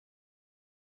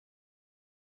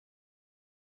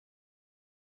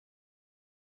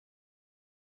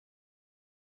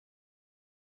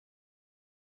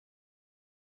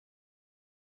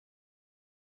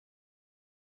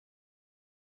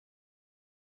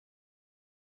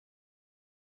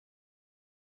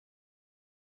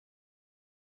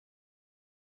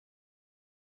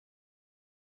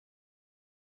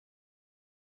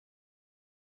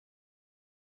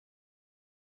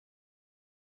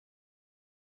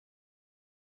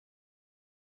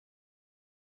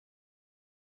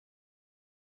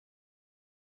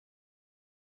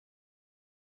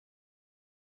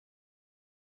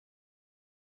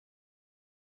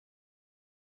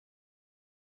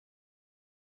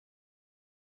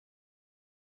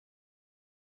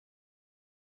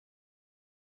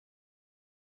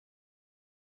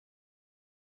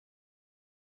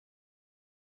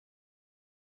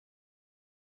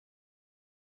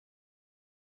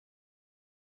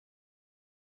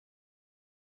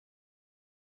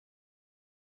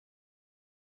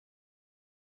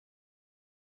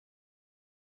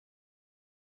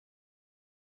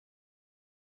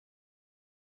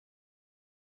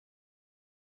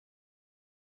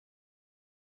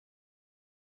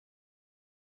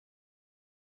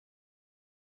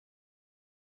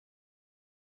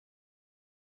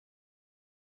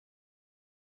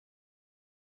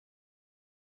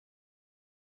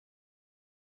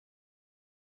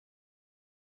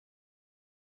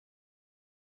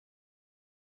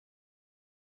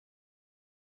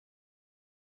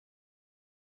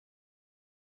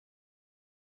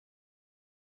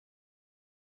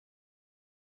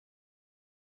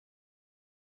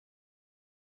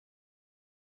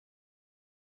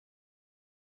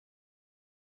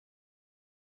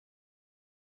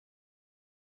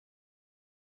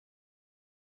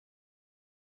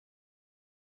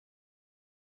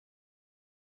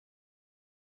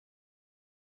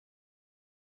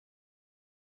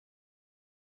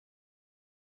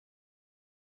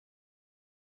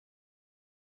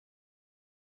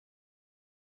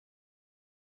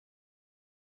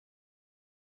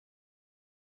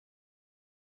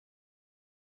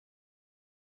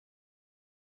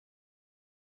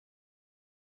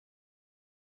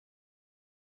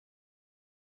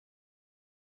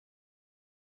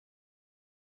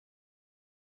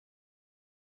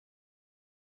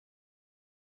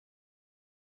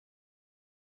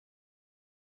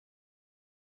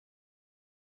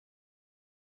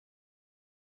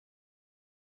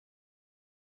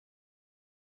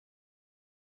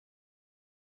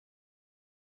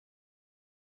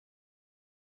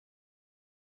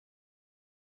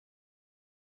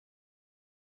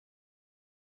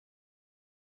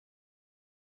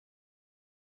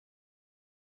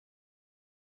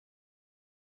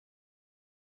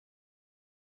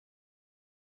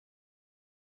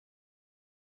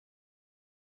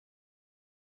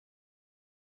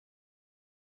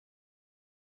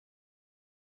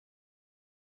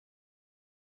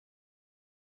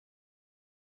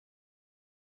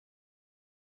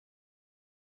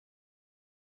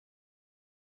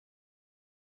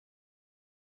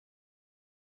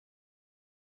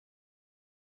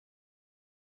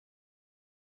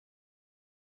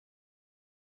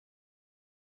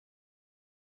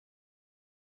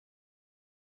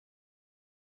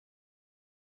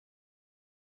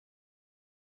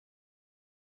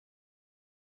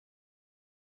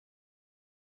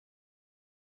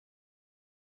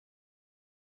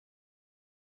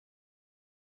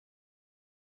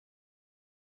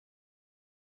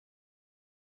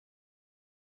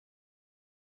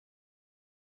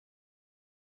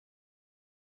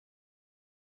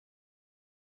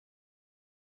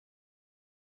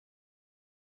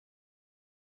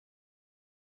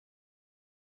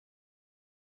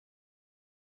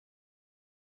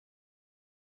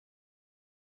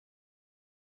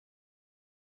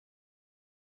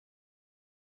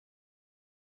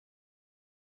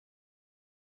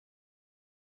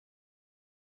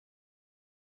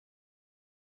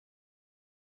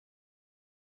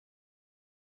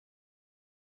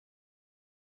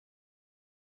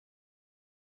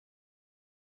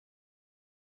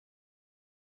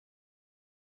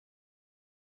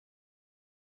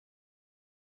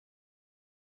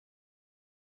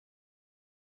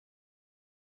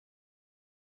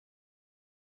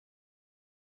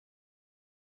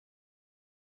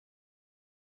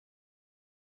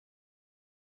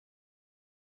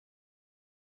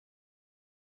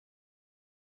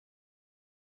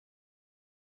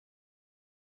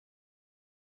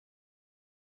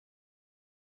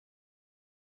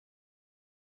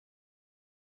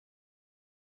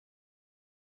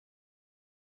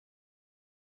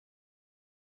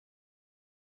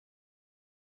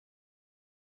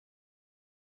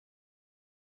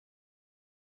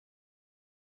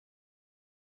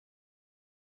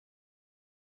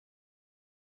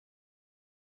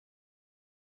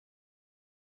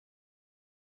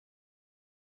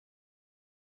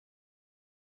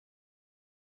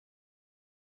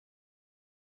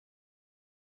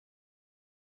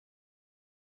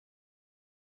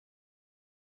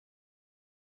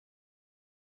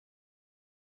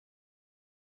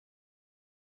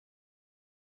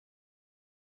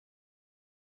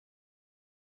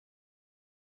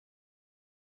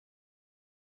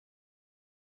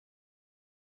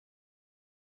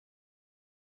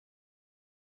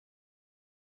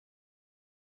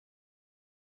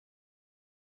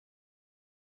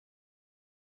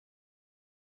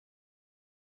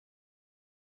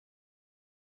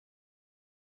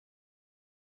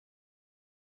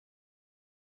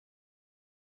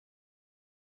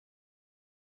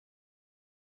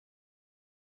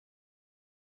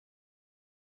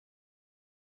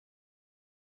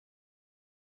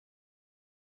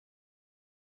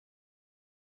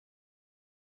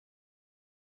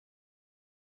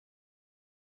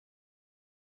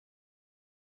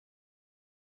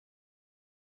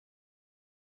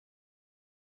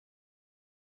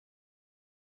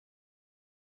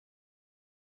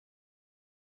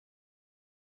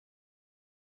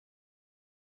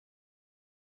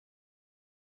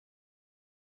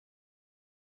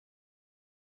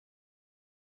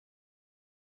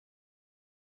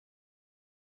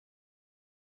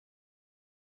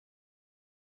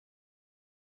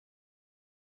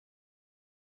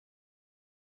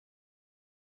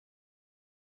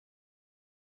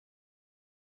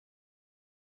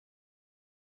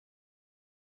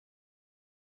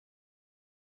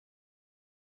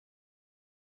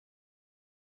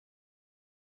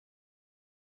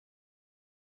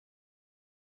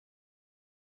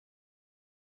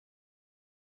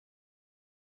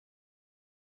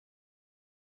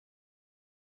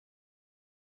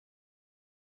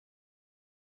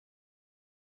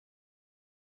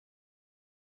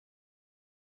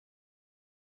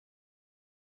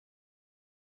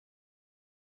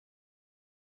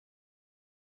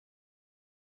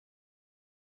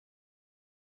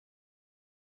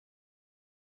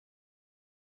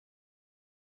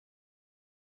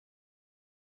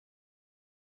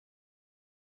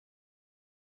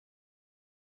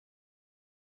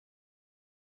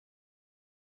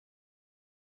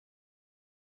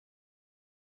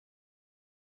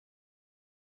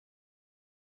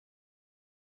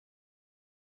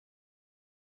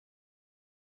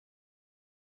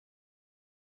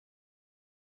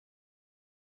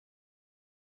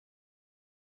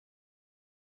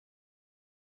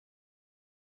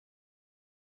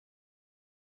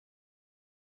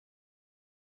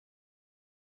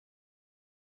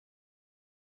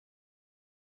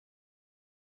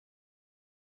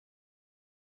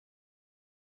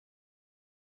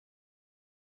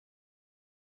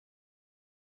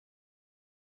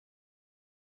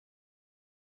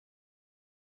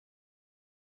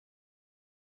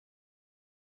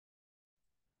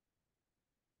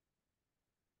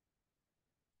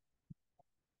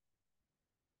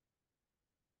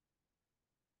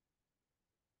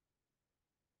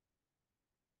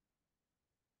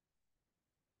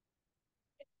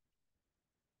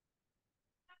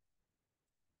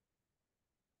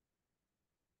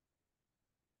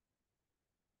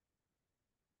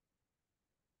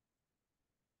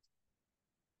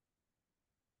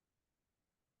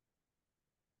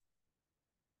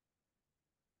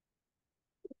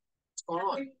going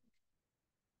on?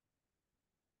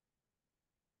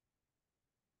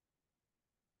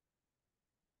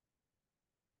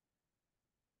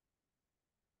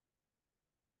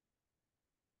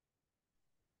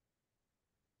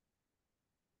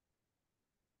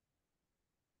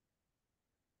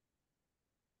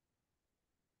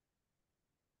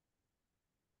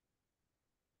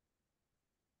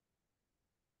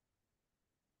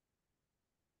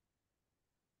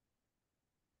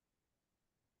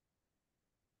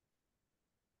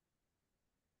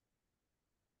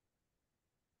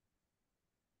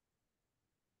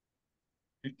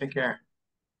 You take care.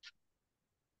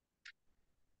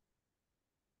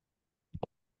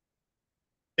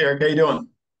 Hey, Eric, how you doing?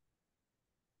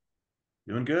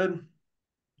 Doing good.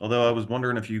 Although I was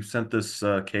wondering if you sent this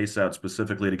case out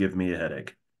specifically to give me a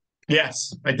headache.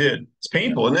 Yes, I did. It's Yeah,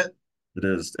 painful, isn't it? it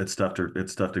is. It's tough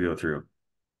to go through.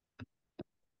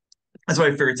 That's why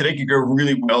I figured today could go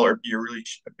really well or be a really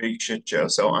a big shit show.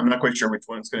 So I'm not quite sure which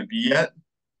one it's going to be yet,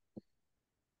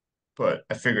 but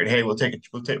I figured, hey, we'll take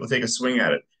a swing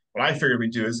at it. What I figured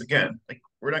we'd do is again, like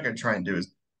we're not going to try and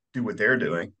do what they're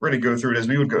doing. We're going to go through it as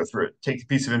we would go through it. Take a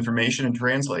piece of information and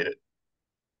translate it.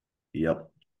 Yep.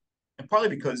 And probably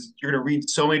because you're going to read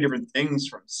so many different things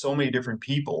from so many different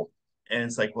people. And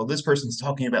it's like, well, this person's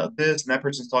talking about this and that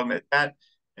person's talking about that.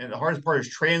 And the hardest part is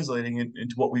translating it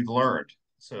into what we've learned.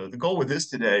 So the goal with this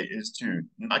today is to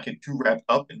not get too wrapped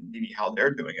up in maybe how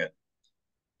they're doing it,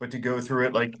 but to go through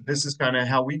it like this is kind of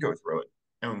how we go through it.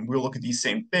 And we'll look at these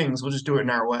same things, we'll just do it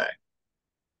in our way.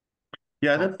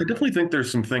 Yeah, Talk I through it. definitely think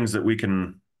there's some things that we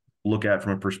can look at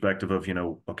from a perspective of,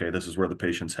 okay, this is where the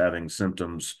patient's having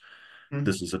symptoms. Mhm.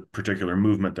 This is a particular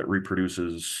movement that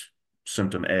reproduces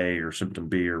symptom A or symptom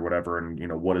B or whatever. And,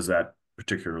 what does that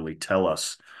particularly tell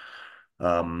us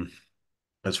um,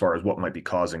 as far as what might be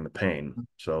causing the pain?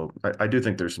 So I do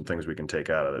think there's some things we can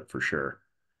take out of it for sure.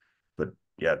 But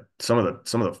yeah, some of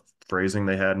the phrasing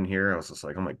they had in here, I was just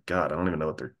like, oh my God, I don't even know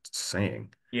what they're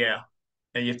saying. Yeah.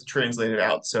 And you have to translate it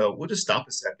out. So we'll just stop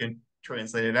a second,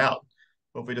 translate it out.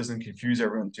 Hopefully, it doesn't confuse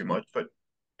everyone too much. But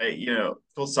hey,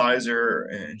 Phil Sizer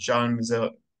and Jean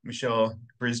Michel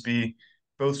Brisby,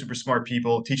 both super smart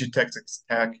people, teach at Texas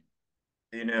Tech.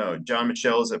 John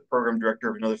Michel is a program director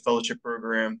of another fellowship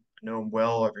program. I know him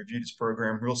well. I've reviewed his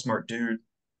program. Real smart dude.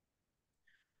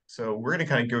 So we're gonna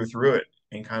kind of go through it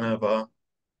and kind of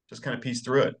just kind of piece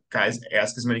through it. Guys,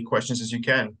 ask as many questions as you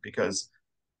can because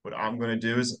what I'm going to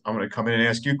do is I'm going to come in and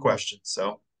ask you questions.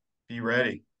 So be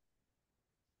ready.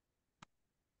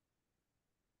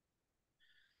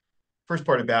 First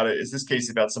part about it is this case is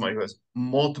about somebody who has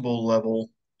multiple level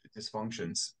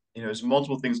dysfunctions. There's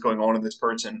multiple things going on in this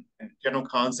person. And the general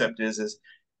concept is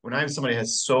when I have somebody who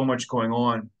has so much going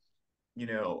on,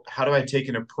 how do I take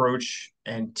an approach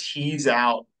and tease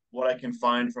out what I can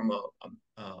find from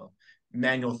a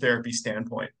manual therapy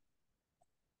standpoint?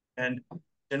 And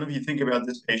generally, if you think about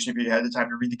this patient, if you had the time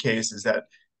to read the case, is that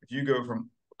if you go from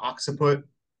occiput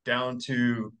down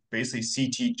to basically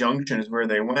CT junction is where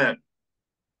they went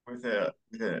with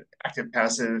an active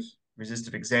passive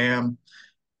resistive exam,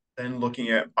 then looking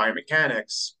at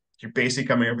biomechanics, you're basically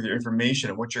coming up with your information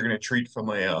of what you're going to treat from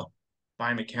a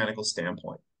biomechanical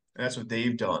standpoint. And that's what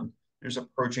they've done. They're just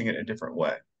approaching it a different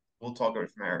way. We'll talk about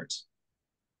it from ours.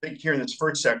 I think here in this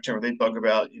first section where they talk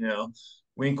about,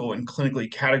 Winkle and clinically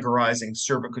categorizing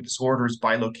cervical disorders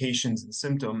by locations and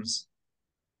symptoms,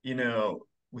 you know,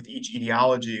 with each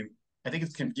etiology, I think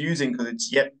it's confusing because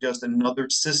it's yet just another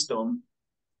system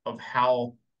of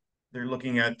how they're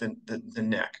looking at the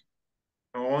neck.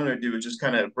 What I want to do is just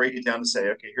kind of break it down to say,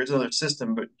 okay, here's another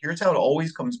system, but here's how it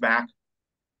always comes back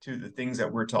to the things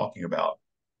that we're talking about.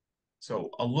 So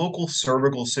a local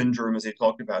cervical syndrome, as they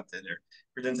talked about there,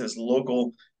 presents as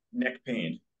local neck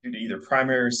pain due to either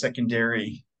primary or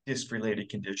secondary disc-related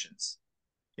conditions.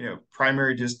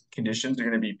 Primary disc conditions are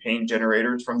going to be pain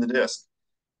generators from the disc.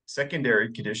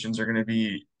 Secondary conditions are going to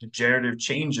be degenerative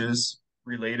changes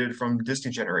related from disc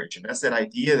degeneration. That's that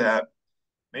idea that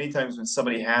many times when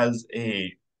somebody has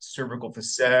a cervical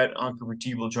facet,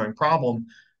 oncovertebral joint problem,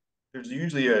 there's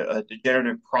usually a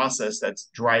degenerative process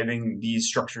that's driving these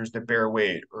structures to bear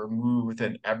weight or move with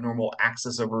an abnormal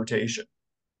axis of rotation.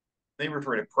 They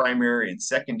refer to primary and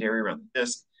secondary around the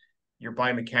disc. Your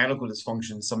biomechanical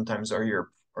dysfunctions sometimes are your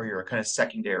kind of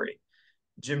secondary.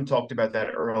 Jim talked about that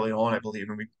early on, I believe,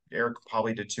 and Eric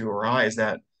probably did too, or I, is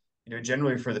that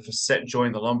generally for the facet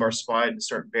joint, the lumbar spine to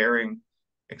start bearing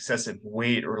excessive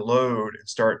weight or load and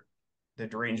start the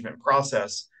derangement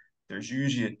process, there's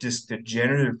usually a disc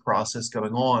degenerative process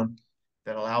going on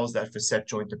that allows that facet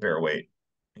joint to bear weight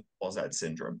and calls that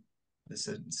syndrome, the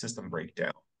system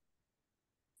breakdown.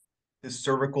 the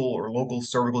cervical or local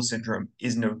cervical syndrome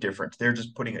is no different. They're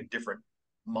just putting a different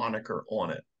moniker on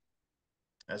it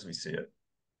as we see it.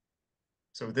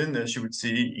 So within this, you would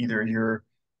see either your,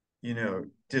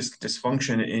 disc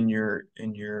dysfunction in your,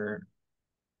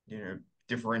 you know,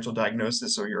 differential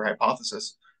diagnosis or your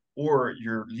hypothesis, or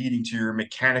you're leading to your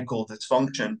mechanical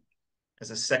dysfunction as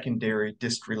a secondary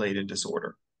disc-related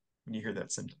disorder. When you hear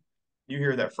that symptom, you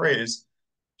hear that phrase,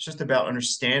 it's just about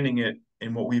understanding it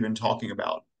and what we've been talking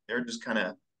about. They're just kind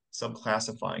of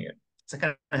subclassifying it. It's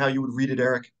kind of how you would read it,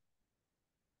 Eric.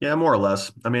 Yeah, more or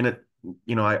less. I mean,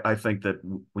 I think that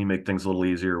we make things a little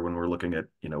easier when we're looking at,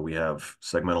 we have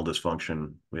segmental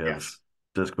dysfunction, we have Yes.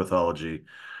 disc pathology,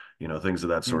 things of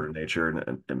that Mm, sort of nature.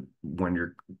 And when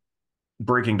you're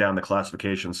breaking down the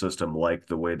classification system like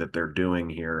the way that they're doing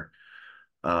here,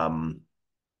 um,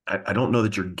 I don't know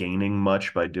that you're gaining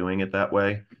much by doing it that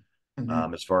way,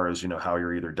 mhm. as far as, how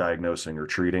you're either diagnosing or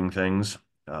treating things,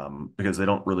 because they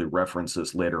don't really reference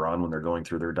this later on when they're going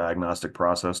through their diagnostic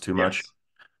process too much. Yes.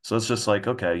 So it's just like,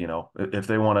 okay, if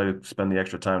they want to spend the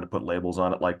extra time to put labels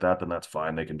on it like that, then that's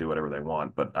fine. They can do whatever they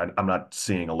want. But I'm not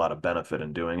seeing a lot of benefit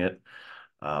in doing it.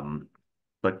 Um,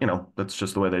 but that's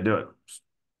just the way they do it. It's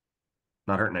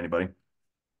not hurting anybody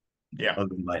Yeah. other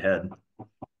than my head.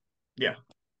 Yeah.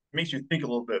 Makes you think a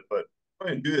little bit, but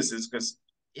why I do this is because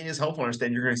it is helpful to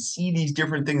understand you're going to see these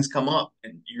different things come up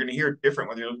and you're going to hear it different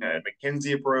whether you're looking at a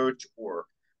McKinsey approach or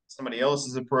somebody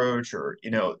else's approach, or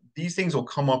these things will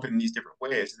come up in these different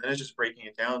ways. And then it's just breaking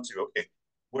it down to, okay,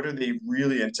 what are they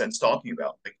really in sense talking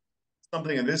about? Like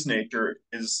something of this nature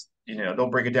is, they'll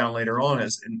break it down later on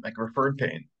as in like referred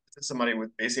pain. It's somebody with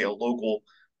basically a local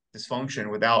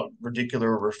dysfunction without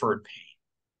radicular referred pain.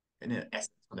 And in essence,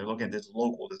 when they're looking at this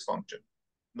local dysfunction,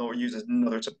 they'll use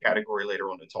another subcategory later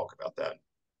on to talk about that.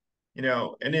 And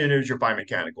then there's your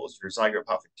biomechanicals, your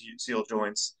zygapophyseal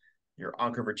joints, your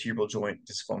oncovertebral joint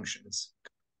dysfunctions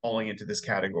falling into this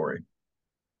category.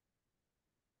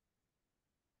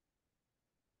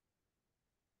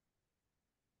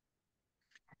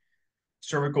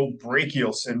 Cervical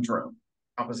brachial syndrome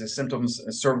encompasses symptoms in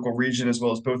the cervical region as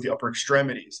well as both the upper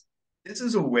extremities. This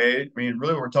is a way, I mean,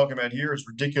 really what we're talking about here is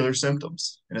radicular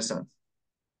symptoms in a sense.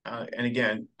 And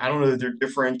again, I don't know that they're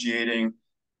differentiating,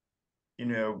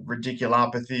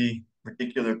 radiculopathy,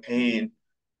 radicular pain,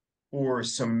 or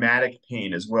somatic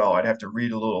pain as well. I'd have to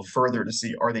read a little further to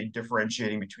see are they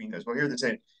differentiating between those. Well, here they're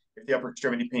saying if the upper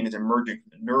extremity pain is emerging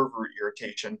from the nerve root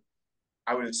irritation,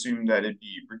 I would assume that it'd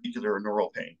be radicular or neural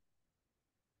pain.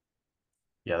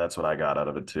 Yeah, that's what I got out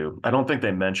of it too. I don't think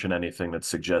they mention anything that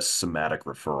suggests somatic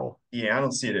referral. Yeah, I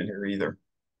don't see it in here either.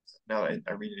 Now that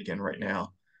I read it again right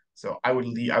now. So I would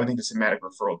think the somatic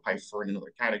referral would probably for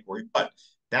another category, but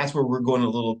that's where we're going a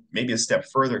little, maybe a step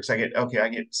further because I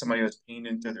get somebody who has pain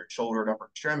into their shoulder and upper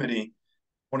extremity.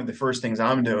 One of the first things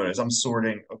I'm doing is I'm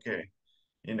sorting, okay,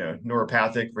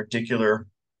 neuropathic, radicular,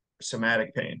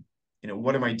 somatic pain.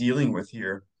 What am I dealing with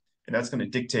here? And that's going to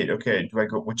dictate, okay, do I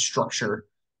go which structure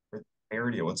or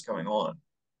area, what's going on?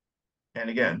 And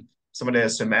again, somebody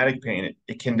has somatic pain,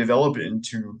 it can develop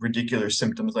into radicular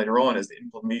symptoms later on as the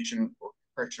inflammation or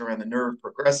compression around the nerve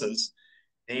progresses.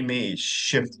 They may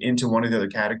shift into one of the other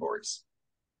categories.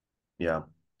 Yeah.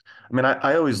 I mean,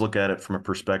 I always look at it from a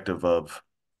perspective of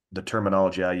the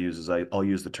terminology I use is I'll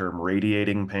use the term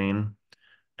radiating pain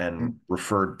and Mm,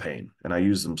 referred pain, and I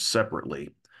use them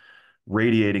separately.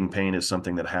 Radiating pain is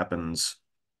something that happens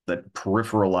that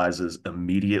peripheralizes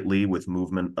immediately with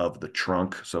movement of the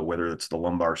trunk. So whether it's the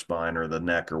lumbar spine or the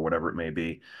neck or whatever it may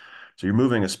be. So you're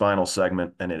moving a spinal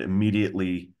segment and it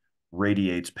immediately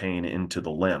radiates pain into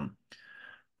the limb.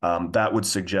 That would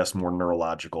suggest more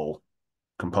neurological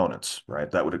components, right?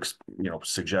 That would,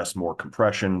 suggest more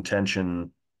compression,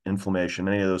 tension, inflammation,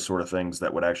 any of those sort of things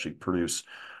that would actually produce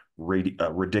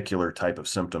radicular type of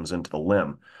symptoms into the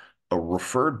limb. A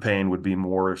referred pain would be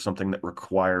more something that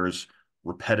requires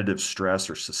repetitive stress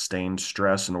or sustained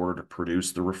stress in order to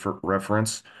produce the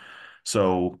reference.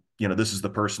 So, this is the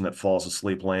person that falls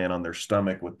asleep laying on their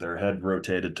stomach with their head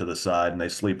rotated to the side, and they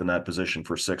sleep in that position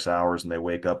for 6 hours and they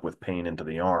wake up with pain into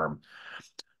the arm.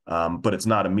 But it's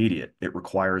not immediate. It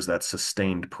requires that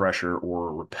sustained pressure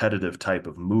or repetitive type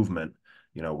of movement,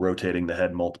 rotating the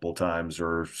head multiple times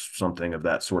or something of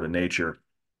that sort of nature,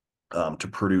 to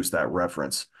produce that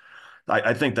reference.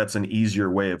 I think that's an easier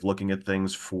way of looking at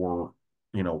things for,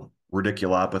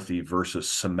 radiculopathy versus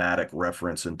somatic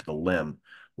reference into the limb,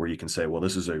 where you can say, well,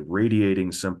 this is a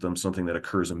radiating symptom, something that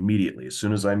occurs immediately. As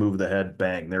soon as I move the head,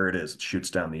 bang, there it is. It shoots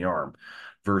down the arm.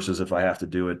 Versus if I have to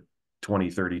do it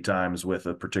 20, 30 times with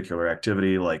a particular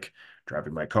activity, like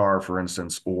driving my car, for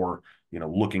instance, or,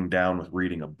 looking down with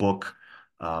reading a book,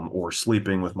 or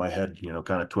sleeping with my head,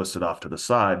 kind of twisted off to the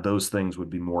side, those things would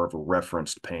be more of a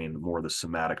referenced pain, more the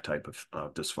somatic type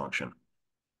of dysfunction.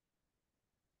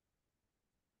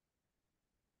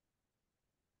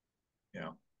 Yeah.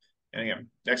 And again,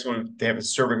 next one, they have a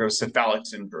cervicocephalic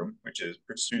syndrome, which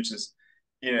produces,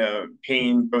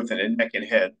 pain both in the neck and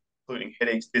head, including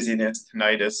headaches, dizziness,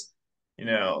 tinnitus. You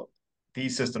know,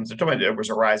 these systems, they're talking about was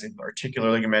arising from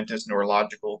articular ligamentous,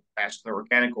 neurological, vascular,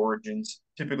 organic origins,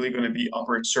 typically going to be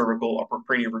upper cervical, upper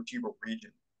craniovertebral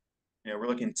region. We're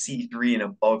looking C3 and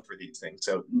above for these things.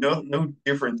 So no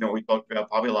different than what we talked about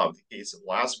probably a lot with the case of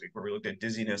last week, where we looked at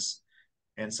dizziness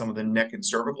and some of the neck and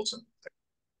cervical symptoms.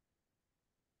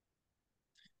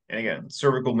 And again,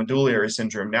 cervical medullary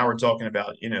syndrome. Now we're talking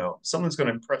about, something that's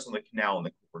going to press on the canal in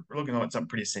the cord. We're looking at something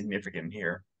pretty significant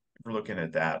here. If we're looking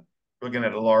at that, we're looking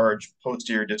at a large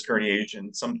posterior disc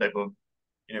herniation, some type of,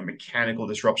 mechanical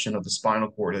disruption of the spinal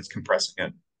cord that's compressing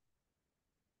it,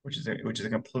 which is a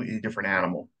completely different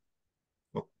animal.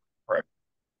 Right.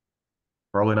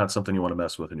 Probably not something you want to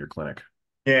mess with in your clinic,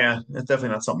 Yeah, that's definitely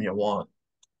not something you want.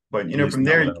 But at least from not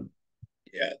there, without.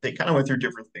 yeah, they kind of went through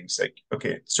different things. Like,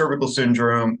 okay, cervical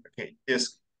syndrome, okay,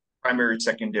 disc, primary,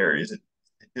 secondary. Is it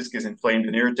the disc is inflamed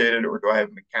and irritated, or do I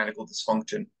have mechanical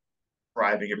dysfunction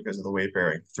driving it because of the weight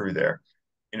bearing through there?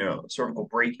 Cervical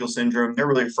brachial syndrome, they're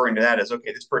really referring to that as,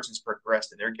 okay, this person's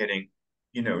progressed and they're getting,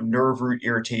 nerve root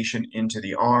irritation into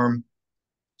the arm.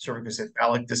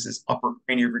 Cervicocephalic, this is upper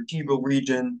craniovertebral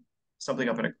region, something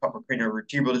up in a upper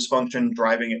craniovertebral dysfunction,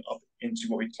 driving it up into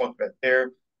what we talked about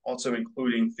there, also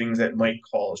including things that might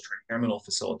cause trigeminal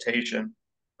facilitation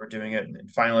or doing it.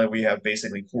 And finally, we have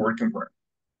basically cord compression,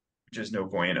 which is no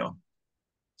bueno.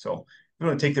 So if you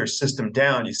want to take their system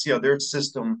down, you see how their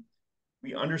system,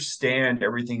 we understand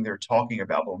everything they're talking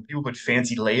about, but when people put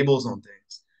fancy labels on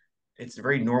things, it's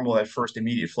very normal at first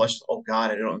immediate flush. Oh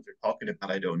God, I don't know what they're talking about.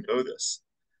 I don't know this.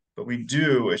 But we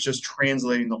do. It's just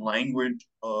translating the language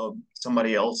of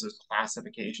somebody else's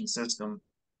classification system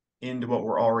into what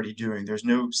we're already doing. There's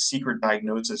no secret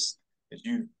diagnosis that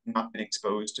you've not been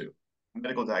exposed to,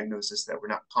 medical diagnosis that were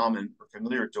not common or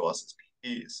familiar to us as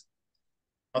PTs.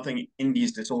 Nothing in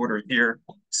these disorders here,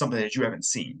 something that you haven't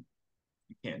seen,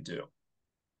 you can't do.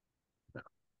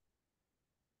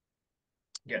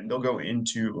 Again, they'll go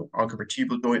into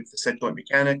oncovertebral joint, facet joint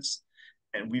mechanics,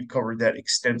 and we've covered that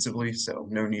extensively, so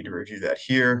no need to review that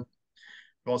here.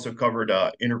 We've also covered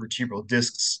intervertebral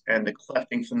discs and the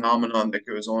clefting phenomenon that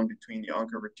goes on between the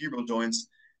oncovertebral joints,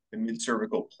 the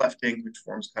mid-cervical clefting, which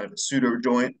forms kind of a pseudo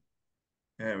joint.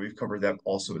 And we've covered that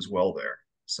also as well there.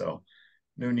 So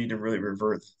no need to really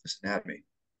revert this anatomy.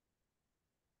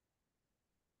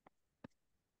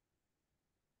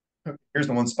 Here's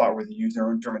the one spot where they use their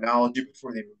own terminology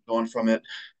before they moved on from it.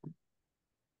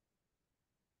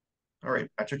 All right,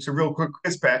 Patrick. So real quick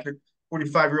quiz, Patrick.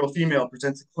 45-year-old female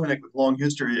presents a clinic with long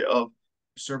history of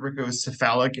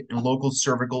cervicocephalic and local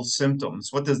cervical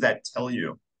symptoms. What does that tell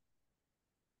you?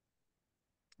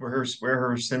 Where are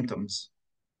her symptoms?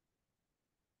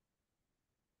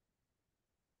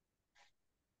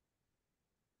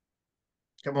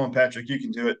 Come on, Patrick, you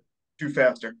can do it. Do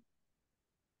faster.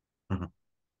 Mhm.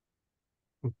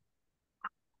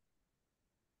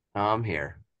 I'm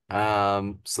here.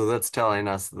 So that's telling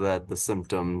us that the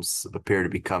symptoms appear to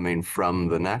be coming from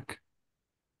the neck.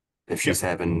 If she's Yep.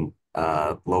 having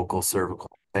local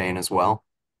cervical pain as well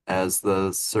as the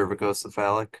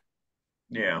cervicocephalic.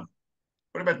 Yeah.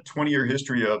 What about 20-year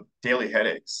history of daily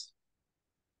headaches?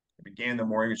 It began the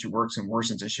morning that she works and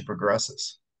worsens as she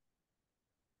progresses.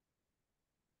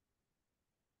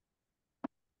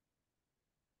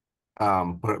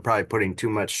 Probably putting too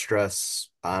much stress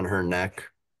on her neck,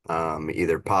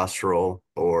 either postural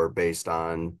or based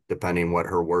on depending what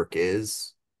her work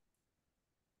is,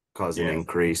 causing Yeah.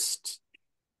 increased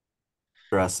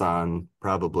stress on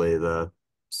probably the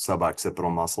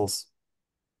suboccipital muscles.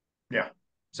 Yeah.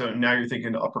 So now you're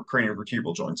thinking upper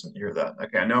craniovertebral joints when you hear that.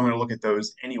 Okay, I know I'm going to look at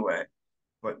those anyway,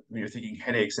 but when you're thinking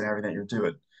headaches and everything, you're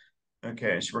doing.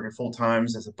 Okay, she's working full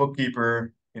times as a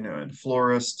bookkeeper, and a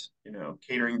florist,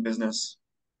 catering business.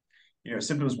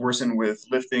 Symptoms worsen with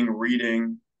lifting,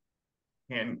 reading,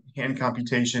 hand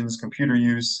computations, computer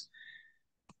use,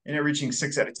 and at reaching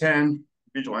 6 out of 10,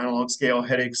 visual analog scale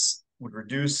headaches would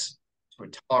reduce to a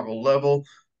tolerable level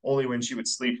only when she would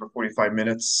sleep for 45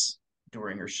 minutes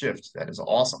during her shift. That is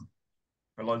awesome.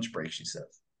 Her lunch break, she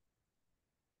says.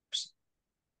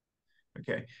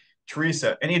 Okay.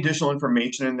 Teresa, any additional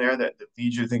information in there that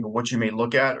leads you to think of what you may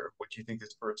look at or what you think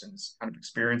this person is kind of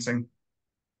experiencing?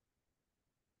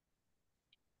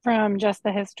 From just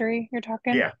the history you're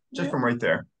talking? Yeah, just from right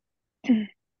there.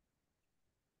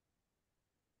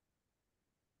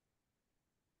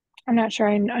 I'm not sure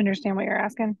I understand what you're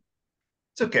asking.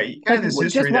 It's okay. Kind Like, of this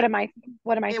just history that,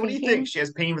 what am I hey, what do you think? thinking? She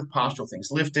has pain with postural things,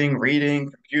 lifting, reading,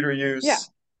 computer Yeah.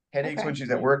 use, headaches when Okay.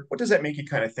 she's at work. What does that make you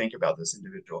kind of think about this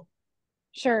individual?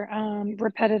 Sure.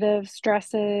 Repetitive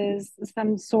stresses,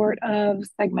 some sort of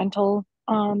segmental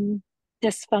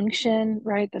dysfunction,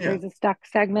 right? That Yeah, there's a stuck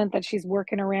segment that she's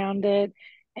working around it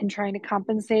and trying to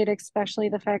compensate, especially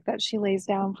the fact that she lays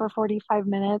down for 45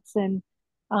 minutes and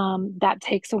that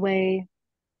takes away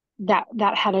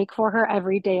that headache for her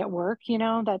every day at work,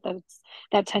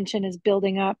 that tension is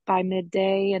building up by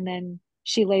midday, and then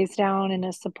she lays down in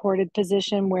a supported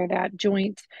position where that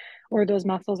joint or those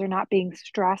muscles are not being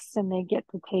stressed, and they get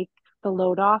to take the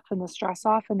load off and the stress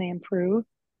off, and they improve.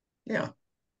 yeah.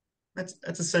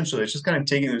 That's essentially it's just kind of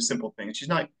taking those simple things. She's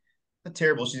not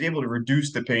terrible. She's able to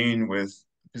reduce the pain with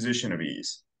position of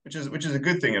ease, which is a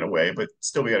good thing in a way, but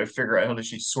still we got to figure out how does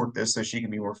she sort this so she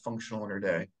can be more functional in her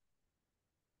day.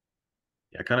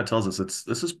 Yeah, it kind of tells us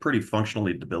this is pretty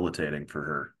functionally debilitating for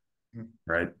her, Mhm.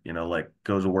 right? Like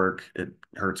goes to work, it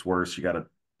hurts worse. You got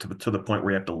to the point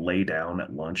where you have to lay down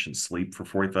at lunch and sleep for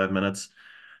 45 minutes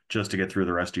just to get through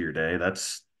the rest of your day.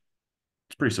 It's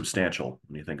pretty substantial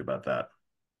when you think about that.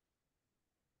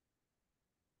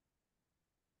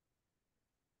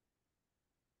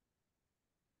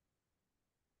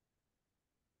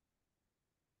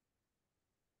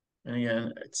 And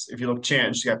again, it's if you look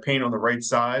Chan, she's got pain on the right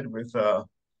side with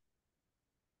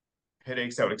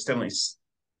headaches that would extend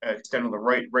on the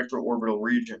right retroorbital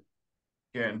region.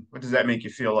 Again, what does that make you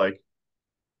feel like?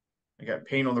 You got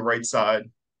pain on the right side.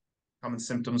 Common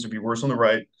symptoms would be worse on the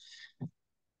right,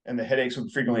 and the headaches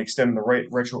would frequently extend in the right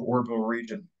retroorbital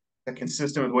region. That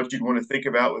consistent with what you'd want to think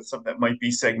about with something that might be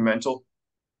segmental.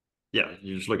 Yeah,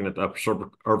 you're just looking at the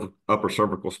upper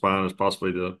cervical spine as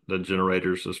possibly the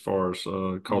generators as far as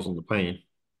Hmm. causing the pain.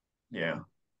 Yeah.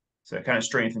 So it kind of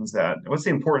strengthens that. What's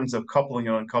the importance of coupling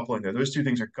and uncoupling there? Those two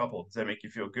things are coupled. Does that make you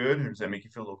feel good or does that make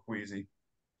you feel a little queasy?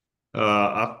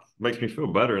 Makes me feel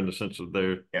better in the sense of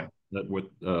there Yeah. that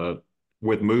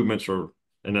with movements or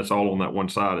and that's all on that one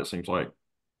side. It seems like.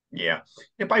 Yeah.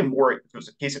 Yeah, by more, if it was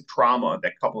a case of trauma,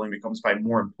 that coupling becomes by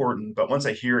more important. But once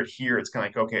I hear it here, it's kind of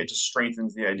like, okay, it just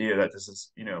strengthens the idea that this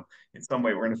is, in some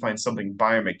way we're going to find something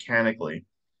biomechanically.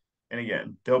 And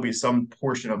again, there'll be some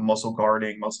portion of muscle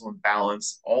guarding, muscle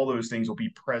imbalance, all those things will be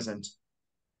present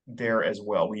there as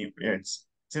well. It's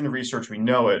in the research, we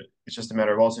know it. It's just a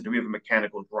matter of also, do we have a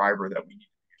mechanical driver that we need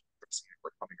to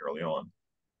we're coming early on?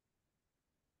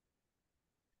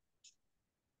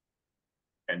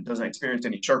 And doesn't experience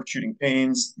any sharp shooting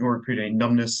pains, nor experience any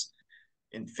numbness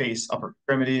in face, upper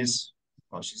extremities.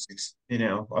 Well,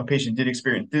 a patient did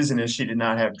experience dizziness. She did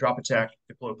not have drop attack,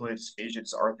 diplopia, dysphagia,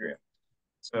 dysarthria.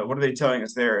 So what are they telling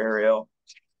us there, Ariel?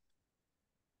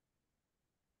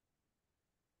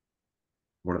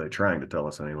 What are they trying to tell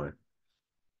us anyway?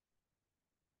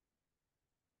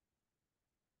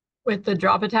 With the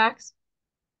drop attacks.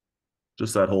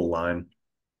 Just that whole line.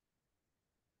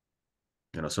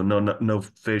 So no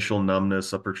facial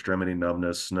numbness, upper extremity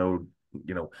numbness, no,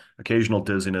 occasional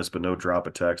dizziness, but no drop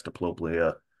attacks,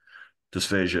 diplopia,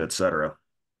 dysphagia, etc.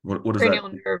 What is that?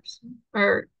 Cranial nerves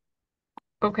are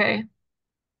okay.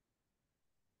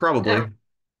 Probably, Uh,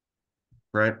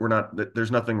 right?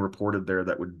 There's nothing reported there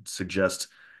that would suggest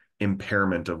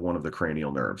impairment of one of the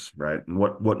cranial nerves, right? And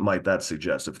what might that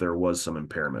suggest if there was some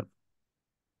impairment?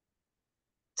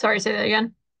 Sorry, say that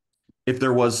again. If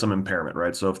there was some impairment,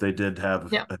 right? So if they did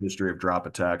have Yeah. a history of drop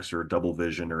attacks or double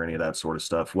vision or any of that sort of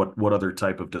stuff, what other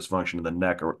type of dysfunction in the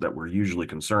neck that we're usually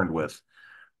concerned with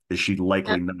is she Uh,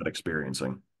 likely not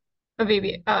experiencing? a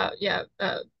VB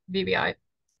VBI.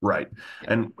 Right.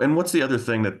 Yeah. And what's the other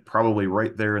thing that probably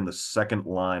right there in the second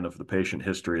line of the patient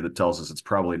history that tells us it's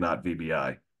probably not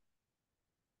VBI?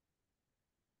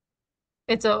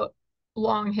 It's a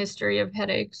long history of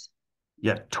headaches.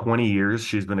 Yeah, 20 years.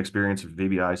 She's been experiencing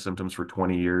VBI symptoms for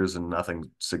 20 years and nothing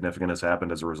significant has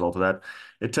happened as a result of that.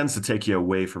 It tends to take you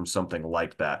away from something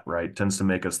like that, right? It tends to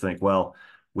make us think, well,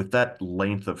 with that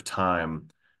length of time,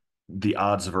 the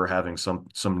odds of her having some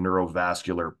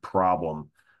neurovascular problem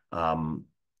um,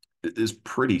 is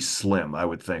pretty slim, I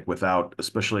would think, without,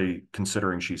 especially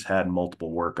considering she's had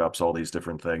multiple workups, all these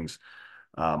different things,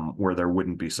 where there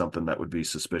wouldn't be something that would be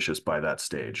suspicious by that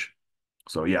stage.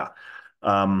 So yeah.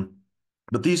 Um,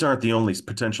 but these aren't the only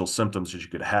potential symptoms that you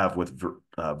could have with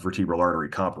vertebral artery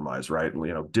compromise, right?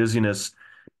 Dizziness.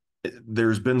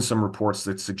 There's been some reports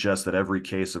that suggest that every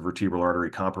case of vertebral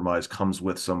artery compromise comes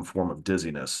with some form of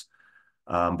dizziness.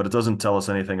 But it doesn't tell us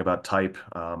anything about type.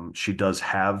 She does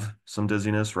have some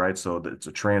dizziness, right? So it's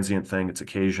a transient thing. It's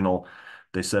occasional.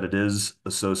 They said it is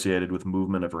associated with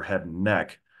movement of her head and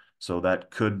neck. So that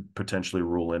could potentially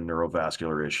rule in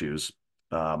neurovascular issues.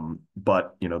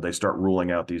 But, they start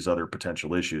ruling out these other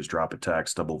potential issues, drop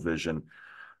attacks, double vision,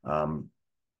 um,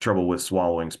 trouble with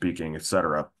swallowing, speaking,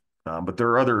 etc. But there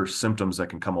are other symptoms that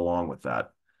can come along with that,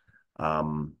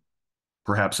 um,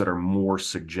 perhaps that are more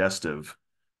suggestive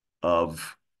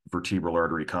of vertebral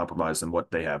artery compromise than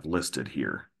what they have listed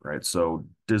here, right? So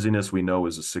dizziness we know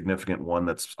is a significant one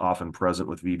that's often present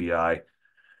with VBI.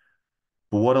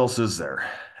 But what else is there?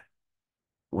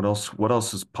 What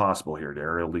else is possible here,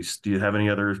 Dara? At least, do you have any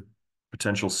other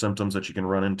potential symptoms that you can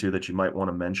run into that you might want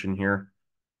to mention here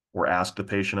or ask the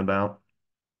patient about?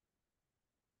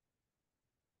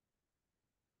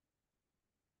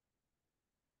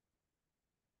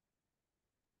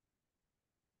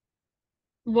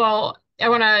 Well, I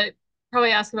want to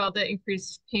probably ask about the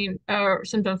increased pain or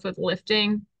symptoms with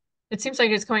lifting. It seems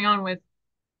like it's going on with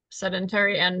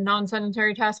sedentary and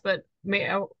non-sedentary tasks, but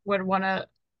I would want to,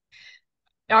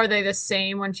 are they the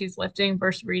same when she's lifting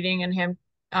versus reading and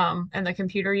and the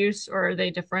computer use, or are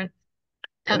they different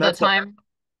And at the that's time?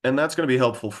 and that's going to be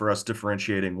helpful for us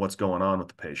differentiating what's going on with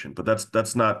the patient. But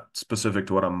that's not specific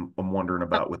to what I'm wondering Oh,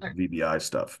 about with sorry. the VBI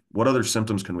stuff. What other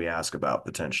symptoms can we ask about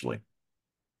potentially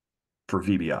for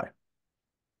VBI?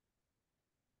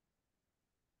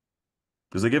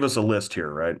 Because they give us a list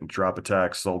here, right? And drop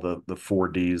attacks, all the 4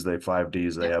 Ds, 5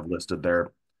 Ds they Yeah. have listed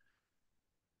there.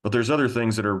 But there's other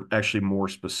things that are actually more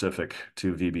specific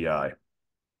to VBI.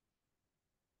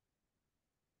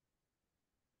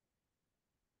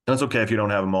 That's okay if you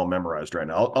don't have them all memorized right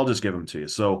now. I'll just give them to you.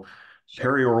 So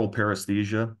Sure. perioral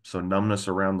paresthesia, so numbness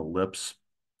around the lips,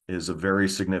 is a very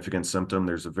significant symptom.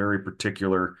 There's a very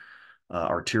particular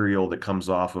arteriole that comes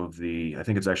off of I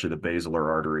think it's actually the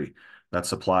basilar artery that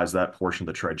supplies that portion of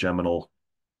the trigeminal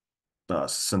Yeah.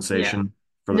 sensation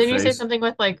for And the then you say face. something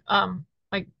with like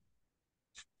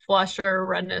flush or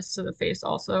redness to the face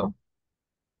also.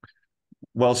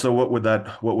 Well, so what would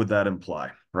that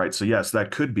imply, right? So yes,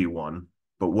 that could be one,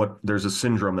 but there's a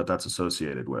syndrome that's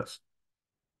associated with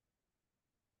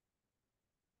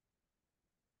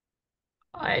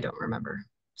I don't remember.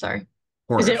 Sorry.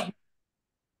 Is it? Horner's,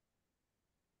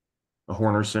 a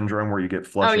Horner syndrome where you get Oh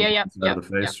flushing yeah, to yeah, the side yeah, of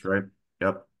the yeah. face, right?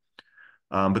 Yep.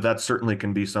 But that certainly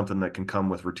can be something that can come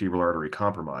with vertebral artery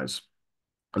compromise,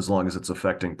 as long as it's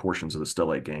affecting portions of the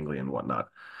stellate ganglia and whatnot.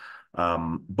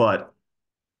 But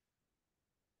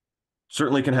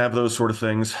certainly can have those sort of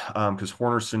things, because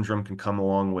Horner syndrome can come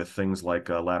along with things like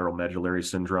lateral medullary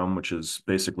syndrome, which is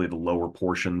basically the lower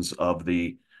portions of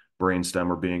the brainstem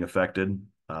are being affected.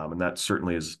 And that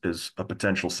certainly is a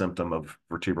potential symptom of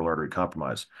vertebral artery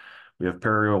compromise. We have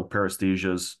perioral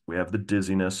paresthesias. We have the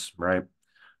dizziness, right?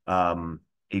 Um,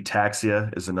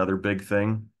 Ataxia is another big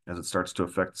thing as it starts to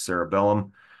affect the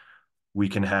cerebellum. We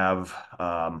can have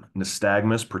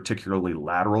nystagmus, particularly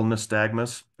lateral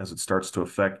nystagmus, as it starts to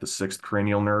affect the sixth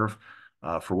cranial nerve.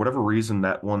 For whatever reason,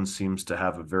 that one seems to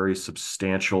have a very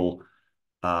substantial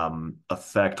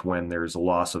effect when there's a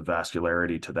loss of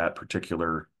vascularity to that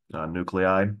particular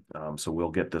nuclei. So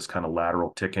we'll get this kind of lateral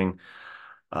ticking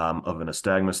of a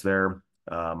nystagmus there.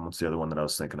 What's the other one that I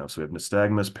was thinking of? So we have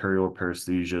nystagmus, perioral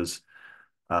paresthesias,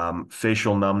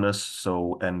 facial numbness,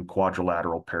 and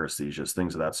quadrilateral paresthesias,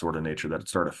 things of that sort of nature that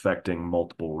start affecting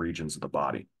multiple regions of the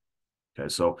body. Okay,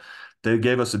 so they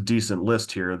gave us a decent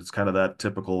list here. It's kind of that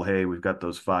typical, hey, we've got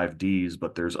those 5 Ds,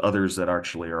 but there's others that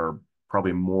actually are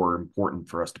probably more important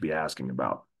for us to be asking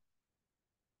about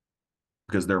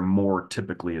because they're more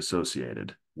typically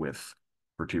associated with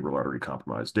vertebral artery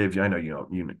compromise. Dave, I know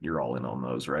you're all in on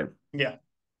those, right? Yeah.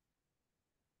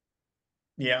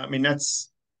 Yeah. I mean,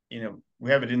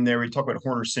 we have it in there. We talk about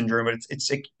Horner syndrome, but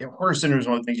Horner syndrome is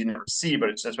one of the things you never see, but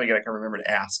that's why you got to kind of remember to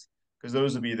ask because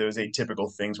those would be those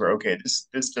atypical things where, okay, this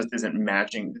just isn't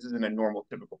matching. This isn't a normal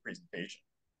typical presentation.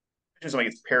 Just like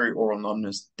it's perioral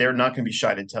numbness, they're not going to be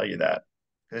shy to tell you that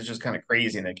because it's just kind of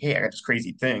crazy and like, hey, I got this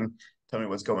crazy thing. Tell me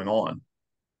what's going on.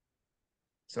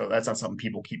 So that's not something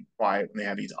people keep quiet when they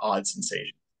have these odd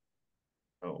sensations.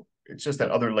 So it's just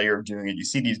that other layer of doing it. You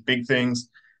see these big things,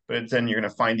 but then you're going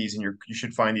to find these you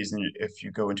should find these if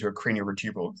you go into a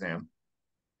craniovertebral exam.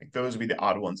 Like those would be the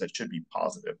odd ones that should be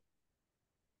positive.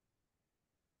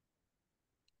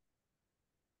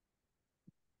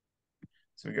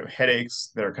 So we go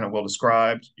headaches that are kind of well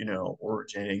described,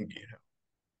 originating,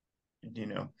 you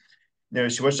know. Now,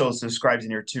 what she also describes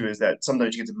in here too is that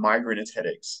sometimes she gets migrainous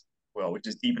headaches, well, which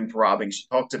is deep and throbbing. She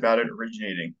talks about it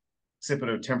originating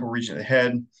occipitotemporal region of the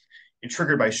head. It's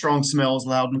triggered by strong smells,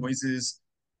 loud noises,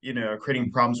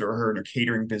 creating problems for her in her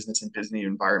catering business and busy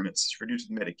environments. She reduces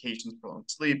medications,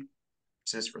 prolonged sleep,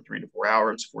 persists for 3 to 4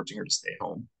 hours, forcing her to stay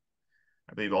home.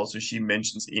 I believe also she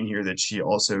mentions in here that she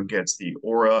also gets the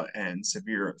aura and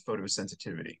severe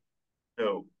photosensitivity.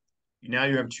 So now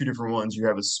you have two different ones. You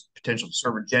have a potential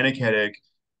cervigenic headache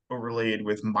overlaid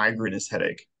with migrainous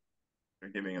headache. They're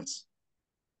giving us.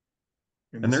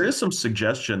 And And this there is, is some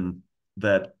suggestion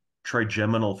that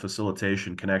trigeminal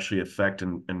facilitation can actually affect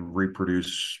and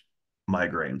reproduce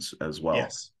migraines as well.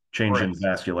 yes, Change in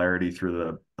correct. vascularity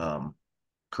through the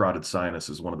carotid sinus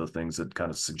is one of the things that kind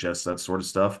of suggests that sort of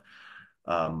stuff.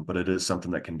 But it is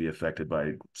something that can be affected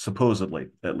by, supposedly,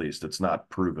 at least. It's not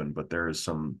proven, but there is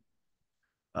some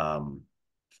um,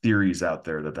 theories out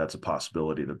there that that's a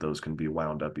possibility that those can be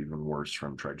wound up even worse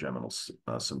from trigeminal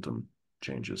symptom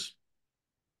changes.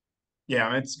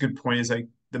 Yeah, that's a good point. Is like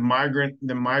the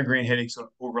migraine headaches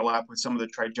overlap with some of the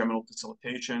trigeminal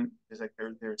facilitation. There's like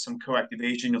there's some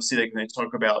coactivation. You'll see like when they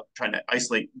talk about trying to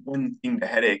isolate one thing, the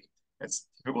headache, that's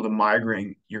typical to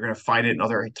migraine. You're going to find it in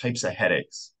other types of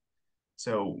headaches.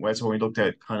 So that's when we looked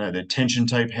at kind of the tension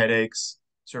type headaches,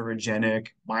 cervigenic,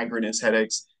 migrainous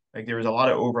headaches. Like there was a lot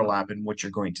of overlap in what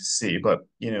you're going to see. But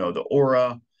the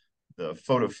aura, the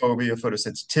photophobia,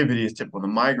 photosensitivity is typical of the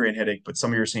migraine headache, but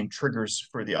some of your same triggers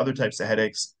for the other types of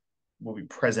headaches will be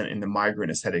present in the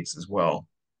migrainous headaches as well.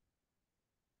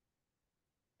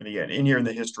 And again, in here in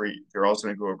the history, they're also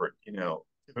going to go over,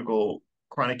 typical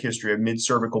chronic history of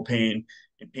mid-cervical pain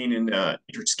and pain in the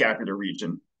interscapular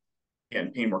region.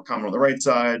 Again, pain more common on the right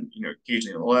side,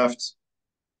 occasionally on the left.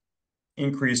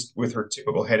 Increased with her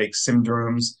typical headache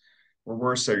syndromes or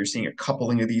worse. So you're seeing a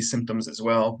coupling of these symptoms as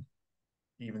well.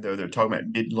 Even though they're talking about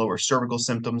mid-lower cervical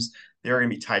symptoms, they're going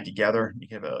to be tied together. You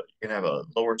can have a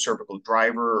lower cervical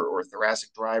driver or a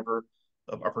thoracic driver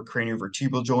of upper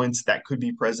craniovertebral joints that could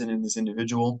be present in this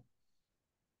individual.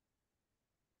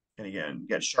 And again, you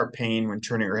got sharp pain when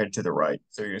turning her head to the right.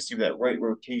 So you're going to see that right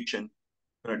rotation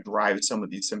going to drive some of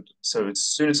these symptoms. So as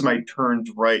soon as somebody turns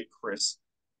right, Chris,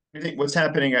 you think what's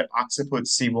happening at occiput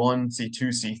C1,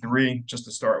 C2, C3, just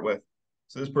to start with.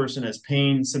 So this person has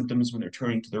pain symptoms when they're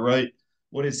turning to the right.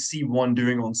 What is C1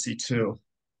 doing on C2?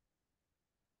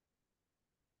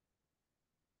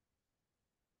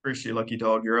 Appreciate lucky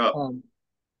dog, you're up. Um,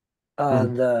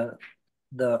 Hmm. the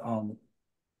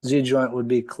Z joint would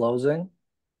be closing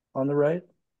on the right.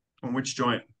 On which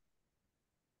joint?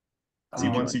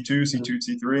 C1, Um, C2, C2,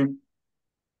 C3.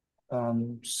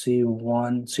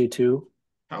 C1, C2.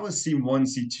 How is C1,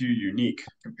 C2 unique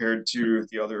compared to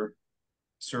the other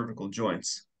cervical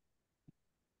joints?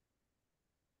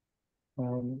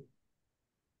 Um,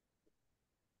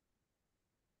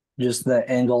 just the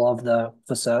angle of the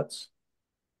facets.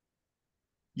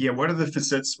 Yeah, what are the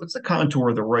facets? What's the contour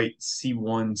of the right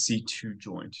C1, C2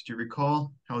 joint? Do you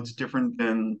recall how it's different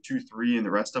than 2, 3, and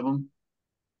the rest of them?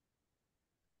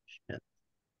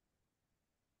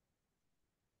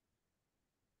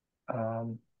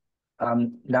 Um,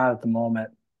 not at the moment.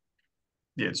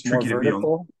 Yeah, it's More tricky to be on.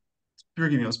 vertical.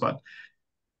 Tricky to be on the spot.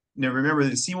 Now remember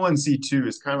that C1, C2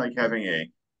 is kind of like having a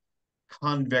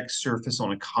convex surface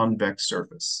on a convex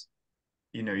surface.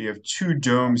 You have two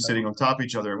domes Okay. sitting on top of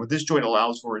each other. And what this joint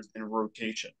allows for is in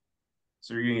rotation.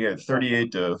 So you're going to get Okay.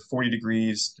 38 to 40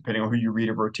 degrees, depending on who you read,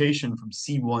 of rotation from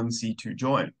C1, C2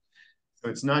 joint. So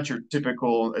it's not your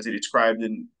typical, as he described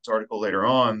in this article later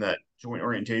on, that joint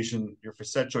orientation, your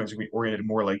facet joints are going to be oriented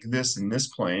more like this in this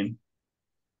plane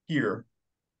here,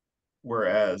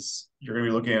 whereas you're going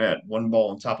to be looking at one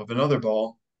ball on top of another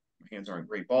ball. My hands aren't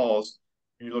great balls.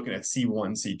 And you're looking at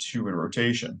C1, C2 in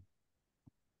rotation.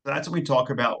 So that's what we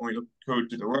talk about when we go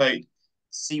to the right.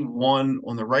 C1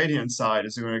 on the right-hand side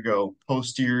is going to go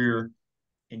posterior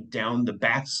and down the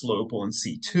back slope on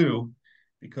C2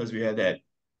 because we had that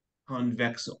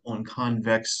convex on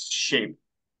convex shape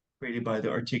created by the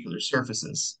articular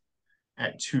surfaces.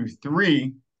 At 2,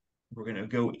 3, we're going to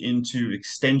go into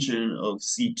extension of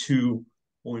C2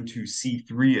 onto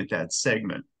C3 at that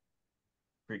segment.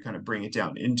 We kind of bring it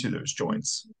down into those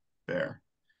joints there.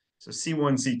 So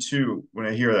C1, C2, when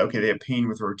I hear that, okay, they have pain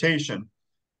with rotation,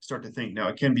 start to think now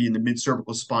it can be in the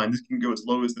mid-cervical spine. This can go as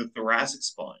low as the thoracic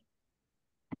spine,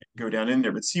 go down in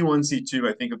there. But C1, C2,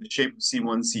 I think of the shape of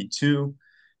C1, C2.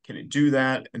 Can it do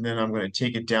that? And then I'm going to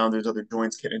take it down. There's other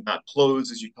joints. Can it not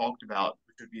close, as you talked about,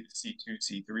 which would be the C2,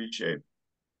 C3 shape?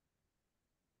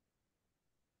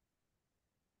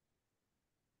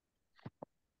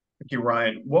 Okay,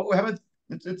 Ryan, how about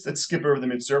let's skip over the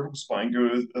mid-cervical spine, go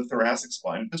to the thoracic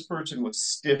spine. If this person was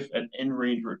stiff at end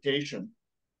range rotation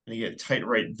and you get tight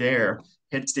right there,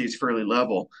 head stays fairly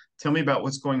level. Tell me about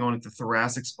what's going on at the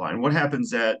thoracic spine. What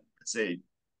happens at, let's say,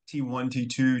 T1,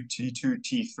 T2, T2,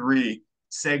 T3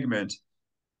 segment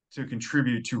to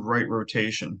contribute to right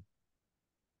rotation?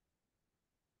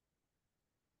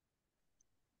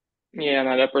 Yeah, and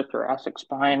that upper thoracic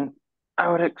spine, I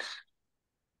would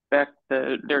expect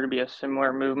there to be a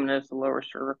similar movement as the lower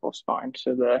cervical spine.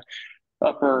 So the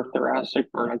upper thoracic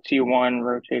or T1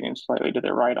 rotating slightly to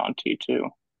the right on T2.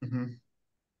 Mm-hmm.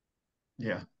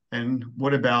 Yeah. And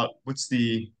what about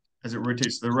as it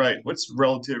rotates to the right, what's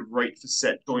relative right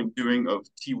facet joint doing of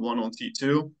T1 on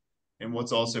T2? And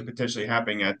what's also potentially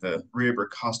happening at the rib or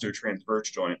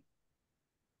costotransverse joint?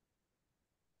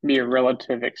 Be a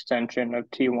relative extension of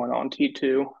T1 on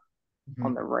T2 on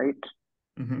Mm-hmm. the right.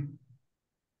 Mm-hmm.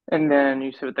 And then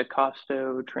you said the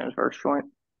costotransverse joint.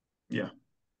 Yeah.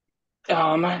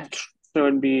 So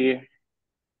it'd be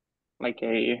like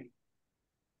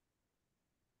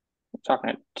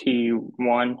talking at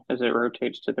T1 as it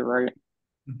rotates to the right.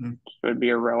 Mm-hmm. So it'd be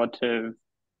a relative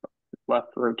left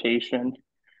rotation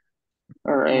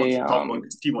or T1's a a tough one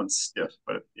because T1's stiff,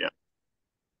 but yeah,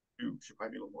 two should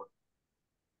probably be a little more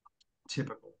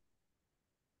typical.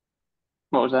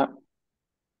 what was that?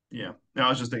 Yeah. Now I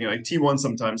was just thinking like T1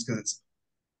 sometimes because it's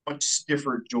much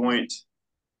stiffer joint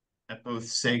at both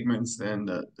segments than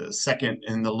the second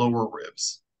and the lower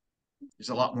ribs. There's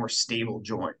a lot more stable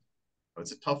joint. But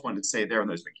it's a tough one to say there in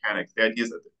those mechanics. The idea is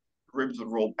that the ribs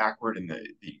would roll backward and at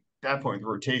that point the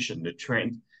rotation, the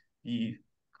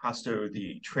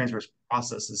the transverse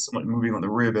process is somewhat moving on the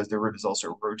rib as the rib is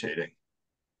also rotating.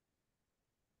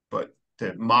 But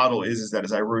the model is that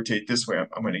as I rotate this way,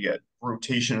 I'm going to get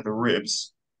rotation of the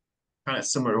ribs, kind of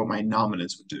similar to what my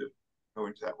nominants would do,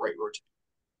 going to that right rotation.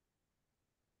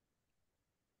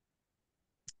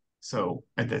 So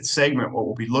at that segment, what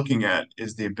we'll be looking at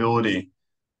is the ability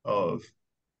of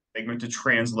segment to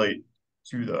translate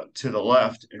to the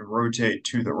left and rotate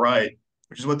to the right,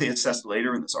 which is what they assessed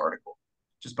later in this article,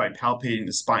 just by palpating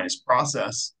the spinous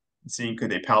process and seeing could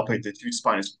they palpate the two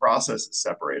spinous processes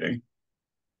separating,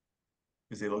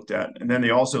 because they looked at, and then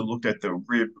they also looked at the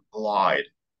rib glide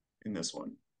in this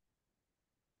one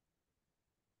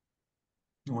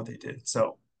and what they did.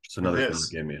 So It's for another thing that this,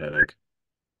 gave me a headache,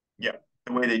 yeah,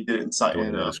 the way they did it inside, the way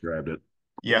and they described it.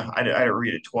 yeah, I had to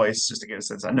read it twice just to get a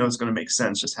sense. I know it's going to make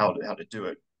sense just how to do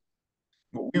it.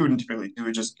 What we wouldn't typically do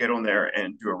is just get on there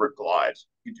and do a rib glide.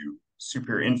 You do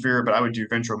superior inferior, but I would do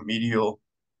ventromedial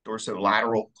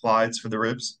dorsolateral glides for the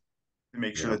ribs to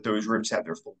make sure Yeah. that those ribs have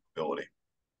their full mobility.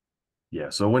 Yeah.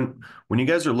 So when you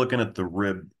guys are looking at the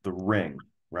rib, the ring,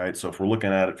 right? So if we're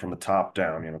looking at it from the top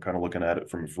down, kind of looking at it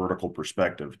from a vertical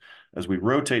perspective, as we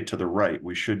rotate to the right,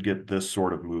 we should get this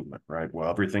sort of movement, right? Well,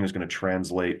 everything is going to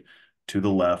translate to the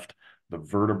left. The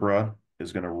vertebra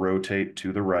is going to rotate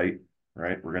to the right,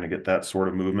 right? We're going to get that sort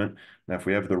of movement. Now, if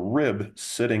we have the rib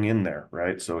sitting in there,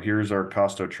 right? So here's our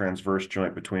costotransverse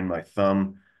joint between my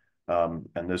thumb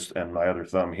and this and my other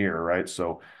thumb here, right?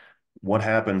 So what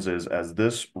happens is as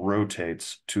this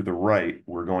rotates to the right,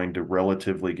 we're going to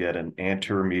relatively get an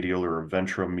anteromedial or a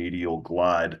ventromedial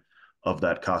glide of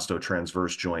that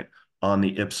costotransverse joint on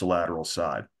the ipsilateral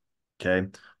side. Okay.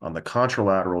 On the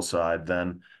contralateral side,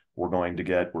 then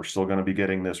we're still going to be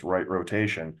getting this right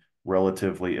rotation.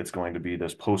 Relatively, it's going to be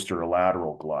this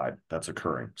posterolateral glide that's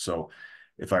occurring. So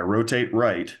if I rotate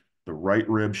right, the right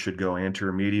rib should go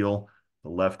anteromedial, the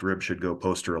left rib should go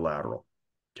posterolateral.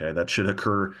 Okay. That should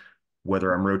occur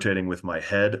whether I'm rotating with my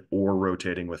head or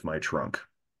rotating with my trunk.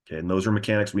 Okay. And those are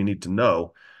mechanics we need to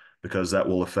know because that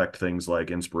will affect things like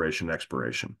inspiration,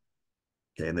 expiration.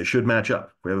 Okay. And they should match up.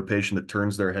 If we have a patient that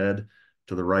turns their head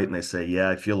to the right and they say, yeah,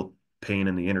 I feel pain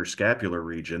in the interscapular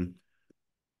region.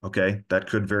 Okay. That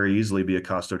could very easily be a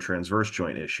costotransverse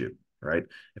joint issue, right?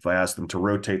 If I ask them to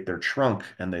rotate their trunk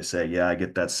and they say, yeah, I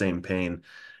get that same pain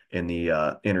in the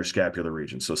interscapular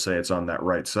region. So say it's on that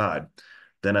right side.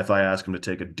 Then if I ask them to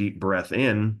take a deep breath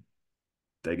in,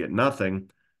 they get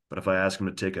nothing. But if I ask them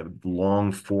to take a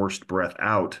long forced breath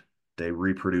out, they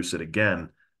reproduce it again.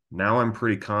 Now I'm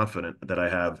pretty confident that I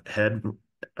have head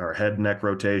neck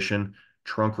rotation,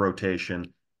 trunk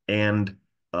rotation, and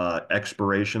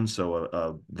expiration, so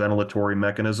a ventilatory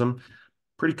mechanism.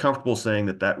 Pretty comfortable saying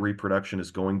that that reproduction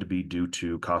is going to be due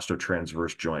to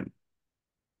costotransverse joint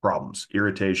problems,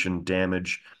 irritation,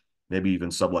 damage, maybe even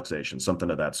subluxation, something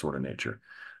of that sort of nature.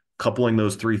 Coupling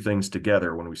those three things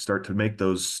together, when we start to make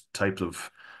those types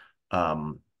of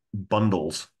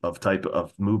bundles of type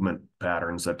of movement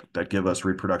patterns that give us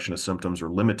reproduction of symptoms or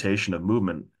limitation of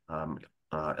movement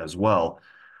as well,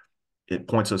 it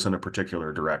points us in a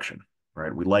particular direction,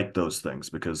 right? We like those things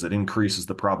because it increases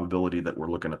the probability that we're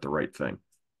looking at the right thing.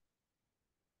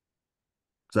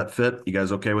 Does that fit? You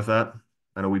guys okay with that?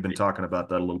 I know we've been talking about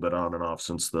that a little bit on and off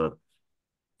since the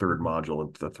third module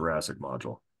of the thoracic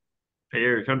module. Hey,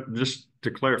 Eric, just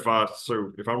to clarify,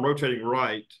 so if I'm rotating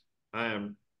right, I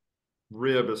am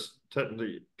rib is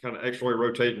technically kind of externally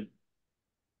rotating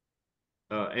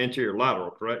anterior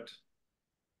lateral, correct?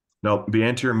 No, be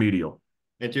anterior medial.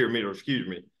 Anterior medial, excuse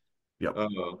me. Yep.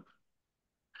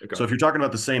 Okay. So if you're talking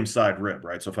about the same side rib,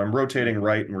 right? So if I'm rotating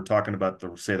right and we're talking about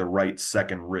the, say, the right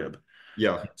second rib,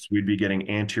 Yeah. so we'd be getting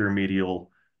anterior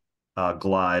medial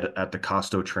glide at the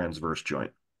costotransverse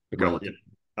joint. Okay. Relative.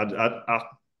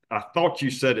 I thought you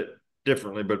said it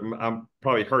differently, but I'm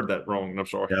probably heard that wrong. I'm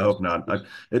sorry. Yeah, I hope not.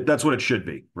 That's what it should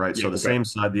be, right? Yeah, So the okay. same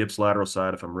side, the ipsilateral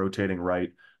side, if I'm rotating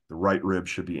right, the right rib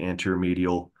should be anterior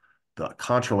medial. The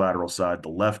contralateral side, the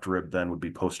left rib then would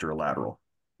be posterolateral.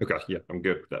 Okay. Yeah, I'm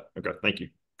good with that. Okay. Thank you.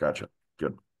 Gotcha.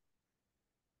 Good.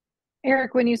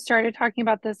 Eric, when you started talking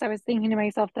about this, I was thinking to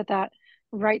myself that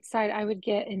right side I would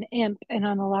get an imp, and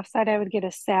on the left side I would get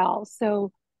a sal.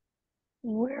 So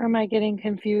where am I getting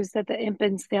confused that the imp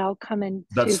and sal come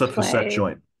That's into the facet play?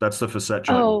 joint. That's the facet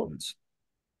joint Oh, movements.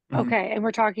 okay. And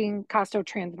we're talking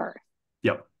costotransverse.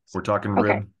 Yep. We're talking Okay.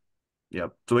 rib.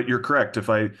 Yep. So you're correct. If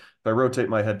I rotate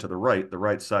my head to the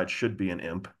right side should be an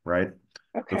imp, right?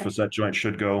 The Okay. facet joint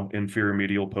should go inferior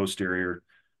medial posterior.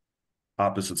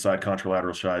 Opposite side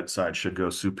contralateral side should go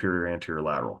superior anterior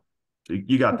lateral. So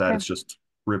you got that. Okay. It's just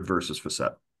rib versus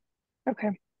facet.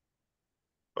 Okay.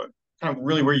 But kind of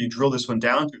really where you drill this one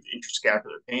down through the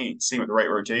interscapular pain, seeing with the right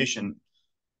rotation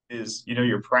is,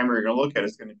 your primary you're going to look at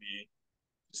is going to be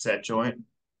set joint,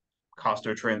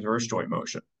 costotransverse joint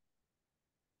motion.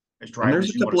 It's And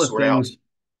drivers you want to sort out.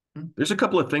 there's a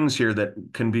couple of things here that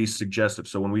can be suggestive.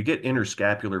 So when we get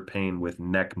interscapular pain with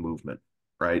neck movement,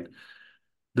 right?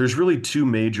 There's really two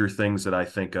major things that I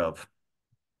think of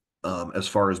as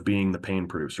far as being the pain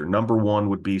producer. Number one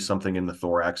would be something in the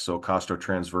thorax, so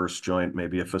costotransverse joint,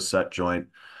 maybe a facet joint,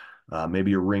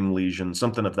 maybe a ring lesion,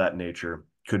 something of that nature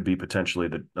could be potentially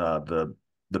the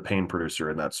pain producer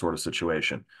in that sort of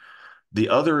situation. The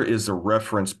other is a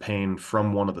reference pain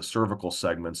from one of the cervical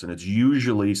segments, and it's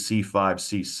usually C5,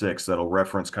 C6 that'll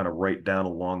reference kind of right down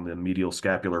along the medial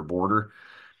scapular border.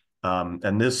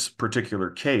 And this particular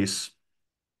case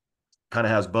kind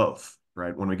of has both,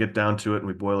 right? When we get down to it and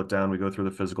we boil it down, we go through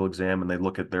the physical exam and they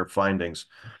look at their findings.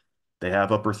 They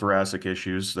have upper thoracic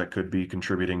issues that could be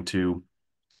contributing to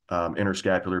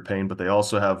interscapular pain, but they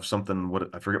also have something,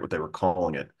 what I forget what they were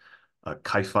calling it, a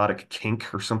kyphotic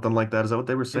kink or something like that. Is that what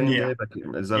they were saying, Yeah.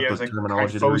 Dave? Is that Yeah, it the was like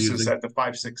terminology they were kyphosis using? at the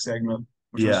 5-6 segment,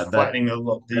 which was Yeah, flattening and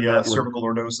the that would, cervical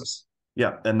lordosis.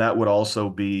 yeah, and that would also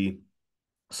be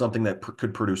something that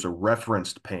could produce a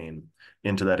referenced pain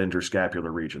into that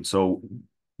interscapular region. So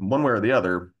one way or the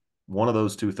other, one of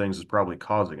those two things is probably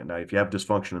causing it. Now, if you have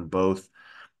dysfunction in both,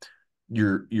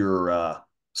 your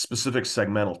specific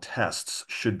segmental tests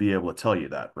should be able to tell you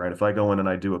that, right? If I go in and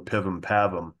I do a pivum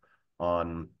pavum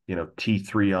on,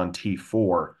 T3 on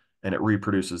T4 and it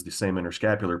reproduces the same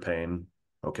interscapular pain,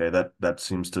 okay, that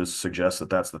seems to suggest that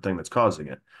that's the thing that's causing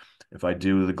it. If I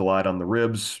do the glide on the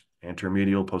ribs,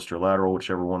 anteromedial, posterolateral,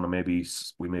 whichever one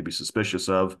we may be suspicious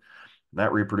of,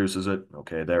 that reproduces it.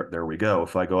 Okay, there we go.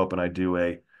 If I go up and I do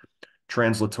a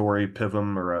translatory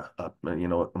pivum or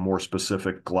a more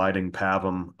specific gliding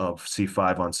pavum of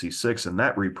C5 on C6 and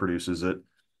that reproduces it,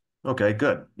 okay,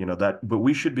 good. But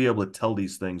we should be able to tell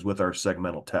these things with our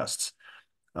segmental tests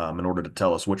in order to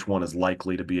tell us which one is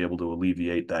likely to be able to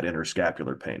alleviate that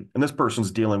interscapular pain. And this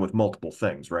person's dealing with multiple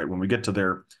things, right? When we get to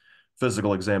their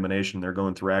physical examination, they're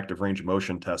going through active range of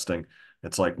motion testing.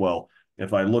 It's like, well,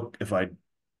 if I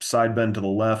side bend to the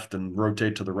left and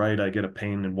rotate to the right, I get a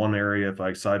pain in one area. If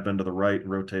I side bend to the right and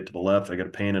rotate to the left, I get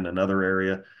a pain in another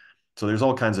area. So there's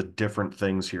all kinds of different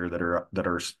things here that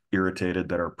are irritated,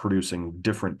 that are producing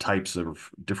different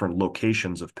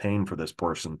locations of pain for this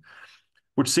person,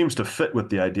 which seems to fit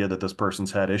with the idea that this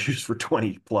person's had issues for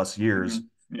 20 plus years.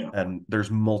 Yeah. And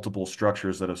there's multiple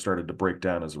structures that have started to break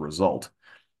down as a result,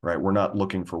 right? We're not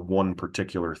looking for one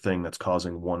particular thing that's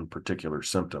causing one particular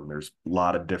symptom. There's a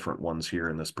lot of different ones here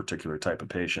in this particular type of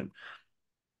patient.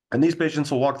 And these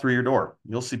patients will walk through your door.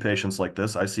 You'll see patients like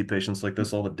this. I see patients like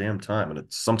this all the damn time. And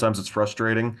sometimes it's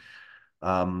frustrating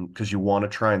because you want to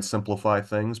try and simplify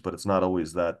things, but it's not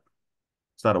always that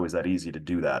easy to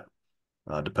do that,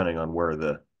 depending on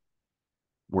where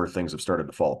things have started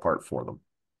to fall apart for them.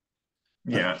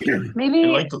 Yeah. Maybe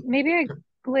I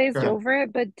glazed ahead. over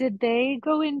it, but did they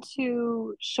go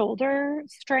into shoulder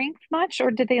strength much,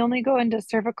 or did they only go into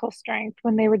cervical strength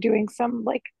when they were doing some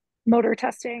like motor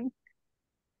testing?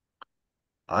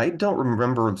 I don't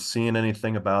remember seeing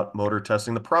anything about motor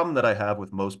testing. The problem that I have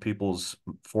with most people's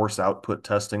force output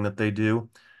testing that they do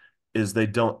is they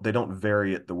don't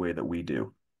vary it the way that we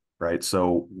do, right?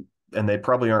 So, and they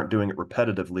probably aren't doing it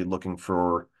repetitively looking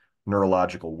for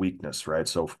neurological weakness, right?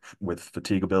 So with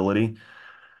fatigability.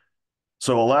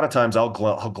 So a lot of times I'll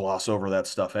gloss over that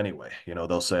stuff anyway.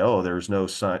 They'll say, "Oh, there's no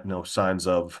signs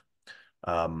of,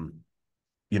 um,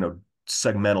 you know,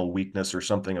 segmental weakness or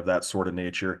something of that sort of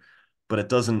nature," but it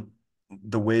doesn't.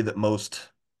 The way that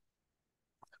most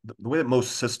the way that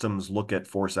most systems look at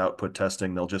force output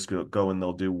testing, they'll just go and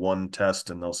they'll do one test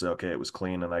and they'll say, "Okay, it was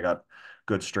clean and I got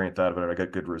good strength out of it, or I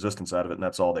got good resistance out of it," and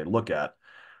that's all they look at.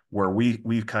 Where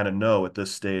we kind of know at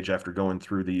this stage, after going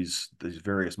through these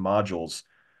various modules,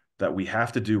 that we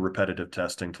have to do repetitive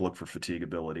testing to look for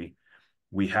fatigability.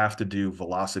 We have to do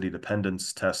velocity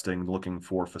dependence testing, looking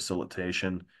for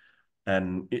facilitation,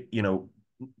 and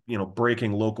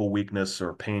breaking local weakness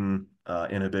or pain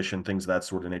inhibition, things of that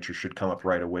sort of nature should come up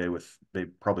right away with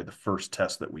probably the first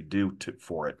test that we do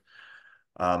for it.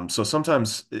 So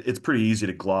sometimes it's pretty easy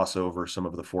to gloss over some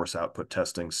of the force output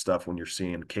testing stuff when you're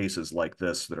seeing cases like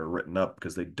this that are written up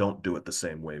because they don't do it the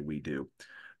same way we do.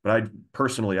 But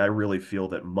I really feel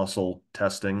that muscle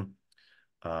testing,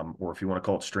 or if you want to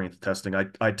call it strength testing,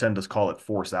 I tend to call it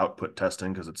force output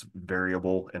testing because it's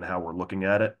variable in how we're looking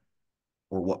at it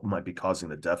or what might be causing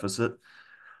the deficit.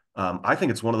 I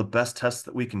think it's one of the best tests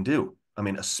that we can do. I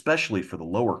mean, especially for the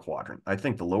lower quadrant. I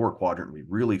think the lower quadrant, we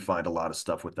really find a lot of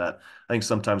stuff with that. I think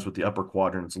sometimes with the upper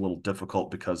quadrant, it's a little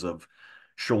difficult because of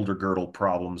shoulder girdle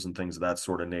problems and things of that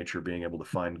sort of nature, being able to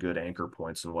find good anchor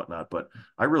points and whatnot. But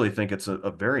I really think it's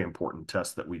a very important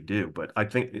test that we do. But I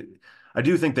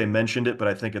do think they mentioned it, but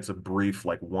I think it's a brief,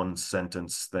 like one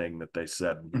sentence thing that they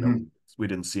said, we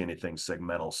didn't see anything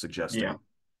segmental suggesting,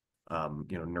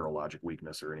 neurologic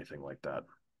weakness or anything like that.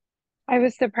 I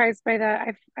was surprised by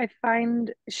that. I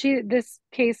find this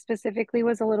case specifically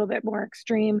was a little bit more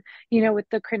extreme, with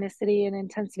the chronicity and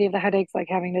intensity of the headaches, like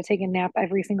having to take a nap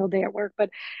every single day at work. But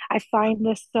I find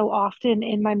this so often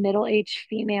in my middle-aged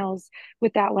females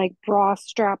with that like bra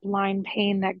strap line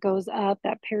pain that goes up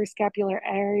that periscapular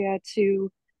area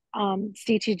to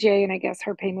CTJ, and I guess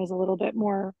her pain was a little bit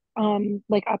more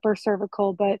like upper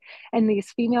cervical, but and these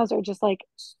females are just like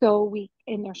so weak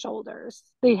in their shoulders.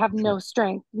 They have no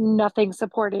strength, nothing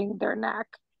supporting their neck.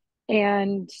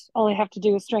 And all they have to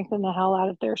do is strengthen the hell out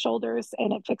of their shoulders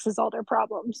and it fixes all their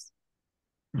problems.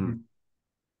 Mm-hmm.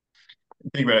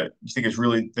 Think about it. You think it's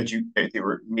really that they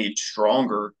were made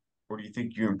stronger, or do you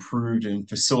think you improved and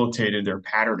facilitated their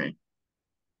patterning?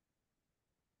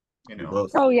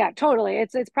 Both. Oh yeah, totally.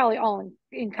 It's probably all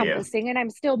Yeah. encompassing, and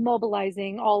I'm still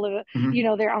mobilizing all of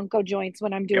their unco joints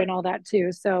when I'm doing Yep. all that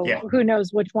too. So Yeah. who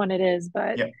knows which one it is,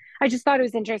 but Yeah. I just thought it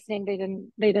was interesting they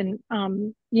didn't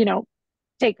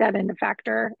take that into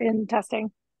factor in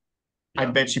testing. I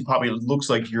bet she probably looks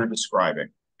like you're describing,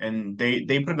 and they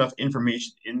put enough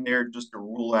information in there just to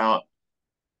rule out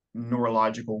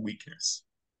neurological weakness.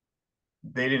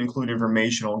 They didn't include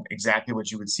information on exactly what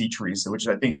you would see, Teresa, which is,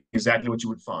 I think, exactly what you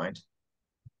would find.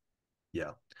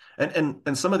 Yeah.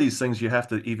 And some of these things you have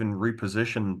to even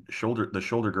reposition the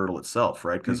shoulder girdle itself,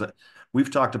 right? Because we've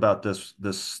talked about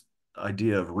this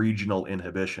idea of regional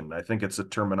inhibition. I think it's a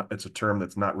term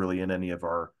that's not really in any of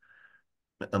our,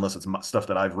 unless it's stuff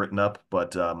that I've written up,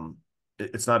 but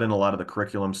it's not in a lot of the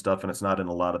curriculum stuff and it's not in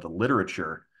a lot of the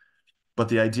literature. But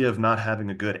the idea of not having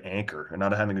a good anchor and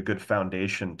not having a good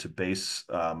foundation to base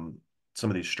some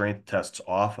of these strength tests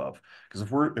off of, because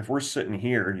if we're sitting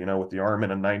here, with the arm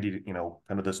in a 90, kind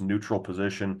of this neutral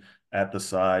position at the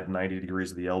side, 90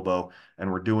 degrees of the elbow, and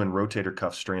we're doing rotator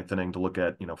cuff strengthening to look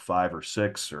at 5 or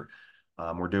 6, or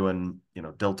we're doing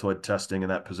deltoid testing in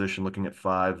that position, looking at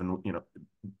 5, and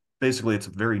basically it's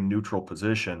a very neutral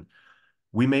position.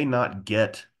 We may not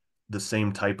get the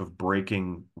same type of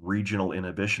breaking regional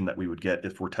inhibition that we would get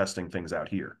if we're testing things out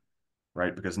here,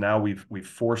 right? Because now we've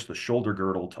forced the shoulder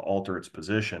girdle to alter its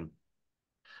position,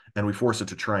 and we force it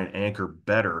to try and anchor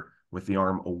better with the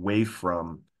arm away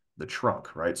from the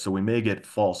trunk, right? So we may get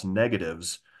false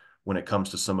negatives when it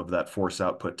comes to some of that force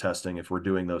output testing if we're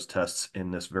doing those tests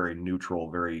in this very neutral,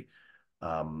 very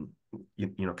kind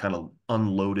of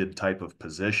unloaded type of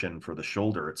position for the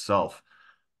shoulder itself.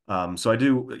 So I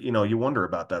do, you wonder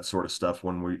about that sort of stuff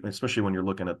especially when you're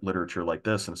looking at literature like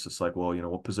this, and it's just like, well,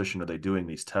 what position are they doing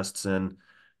these tests in?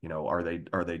 Are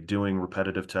they doing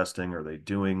repetitive testing? Are they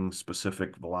doing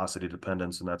specific velocity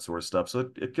dependence and that sort of stuff?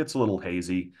 So it gets a little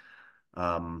hazy,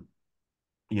 when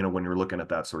you're looking at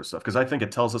that sort of stuff, because I think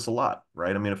it tells us a lot,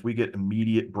 right? I mean, if we get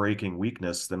immediate breaking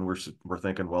weakness, then we're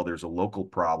thinking, well, there's a local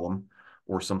problem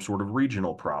or some sort of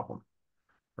regional problem,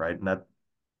 right? And that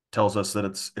tells us that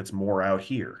it's more out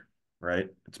here, right?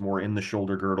 It's more in the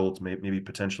shoulder girdle. It's maybe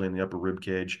potentially in the upper rib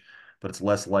cage, but it's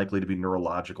less likely to be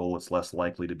neurological. It's less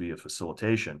likely to be a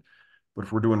facilitation. But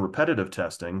if we're doing repetitive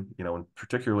testing, and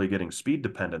particularly getting speed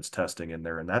dependence testing in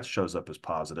there, and that shows up as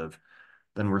positive,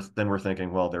 then we're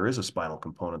thinking, well, there is a spinal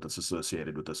component that's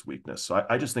associated with this weakness. So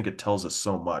I just think it tells us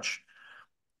so much,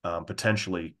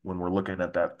 potentially, when we're looking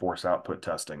at that force output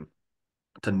testing,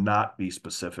 to not be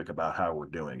specific about how we're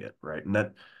doing it, right? And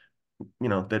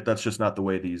that's just not the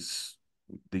way these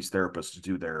therapists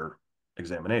do their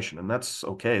examination, and that's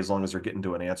okay as long as they're getting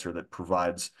to an answer that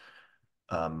provides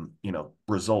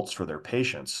results for their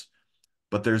patients.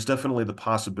 But there's definitely the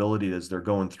possibility, as they're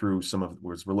going through as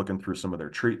we're looking through some of their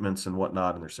treatments and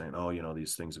whatnot, and they're saying, oh,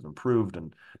 these things have improved,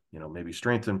 and maybe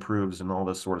strength improves and all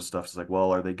this sort of stuff. It's like,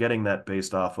 well, are they getting that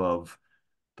based off of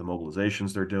the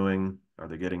mobilizations they're doing? Are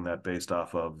they getting that based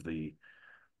off of the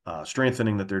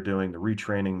strengthening that they're doing, the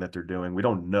retraining that they're doing? We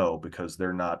don't know, because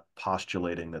they're not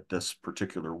postulating that this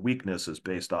particular weakness is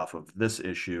based off of this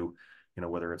issue,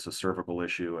 whether it's a cervical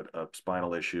issue, a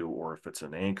spinal issue, or if it's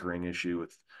an anchoring issue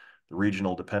with the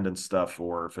regional dependence stuff,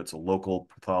 or if it's a local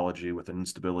pathology with an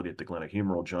instability at the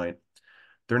glenohumeral joint.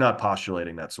 They're not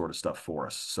postulating that sort of stuff for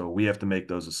us. So we have to make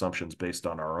those assumptions based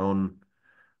on our own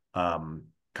kind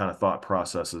of thought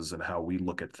processes and how we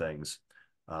look at things.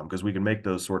 Because we can make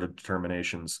those sort of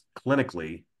determinations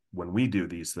clinically when we do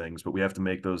these things, but we have to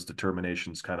make those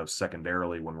determinations kind of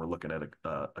secondarily when we're looking at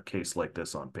a case like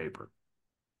this on paper.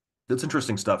 It's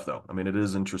interesting stuff, though. I mean, it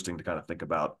is interesting to kind of think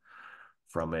about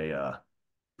from a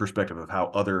perspective of how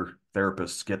other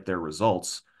therapists get their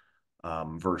results,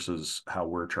 versus how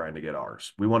we're trying to get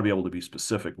ours. We want to be able to be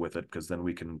specific with it, because then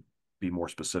we can be more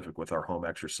specific with our home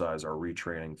exercise, our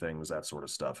retraining things, that sort of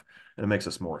stuff. And it makes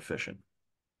us more efficient.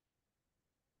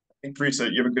 I think,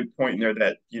 Teresa, you have a good point in there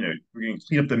that, we're going to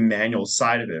clean up the manual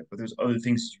side of it, but there's other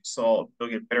things you solve. They'll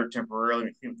get better temporarily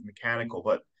and clean up the mechanical,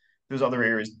 but those other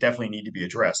areas definitely need to be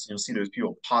addressed. You'll see those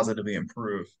people positively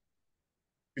improve.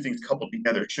 Two things coupled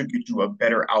together should get you a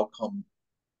better outcome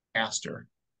faster.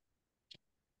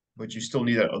 But you still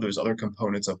need those other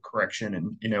components of correction,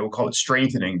 and, we'll call it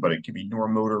strengthening, but it could be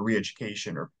neuromotor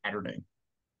re-education or patterning,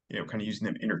 kind of using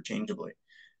them interchangeably.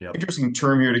 Yep. Interesting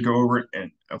term here to go over it and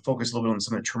focus a little bit on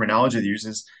some of the terminology they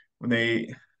use when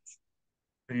they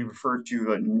refer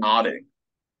to nodding.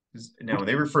 Now, when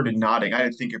they refer to nodding, I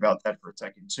had to think about that for a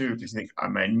second too, because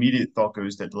my immediate thought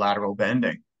goes to lateral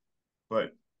bending.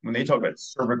 But when they talk about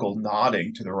cervical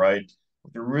nodding to the right,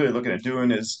 what they're really looking at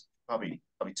doing is probably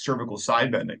cervical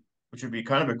side bending, which would be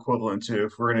kind of equivalent to,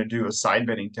 if we're going to do a side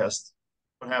bending test,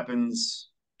 what happens?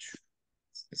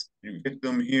 Let's get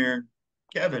them here.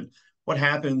 Kevin, what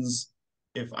happens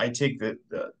if I take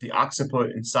the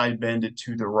occiput and side bend it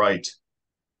to the right?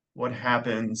 What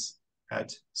happens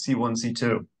at C1,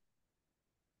 C2?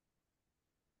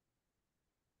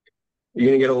 You're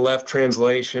going to get a left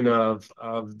translation of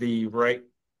the right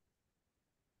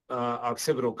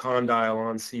occipital condyle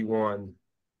on C1.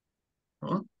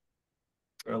 Huh?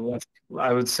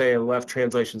 I would say a left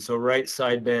translation. So right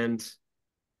side bend.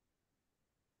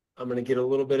 I'm going to get a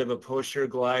little bit of a posterior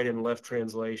glide and left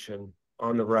translation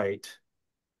on the right.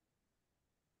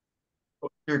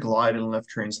 Posterior glide and left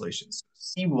translations.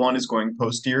 C1 is going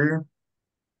posterior.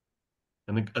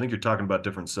 I think you're talking about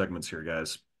different segments here,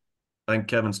 guys. I think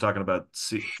Kevin's talking about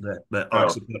that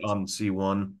occiput on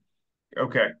C1.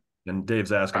 Okay. And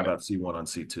Dave's asking about C1 on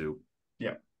C2.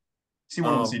 Yeah. C1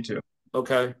 on C2.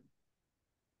 Okay.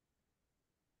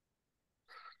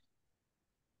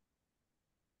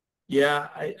 Yeah,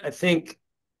 I think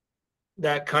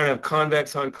that kind of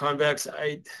convex on convex,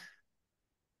 I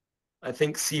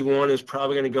think C1 is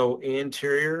probably going to go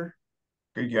anterior.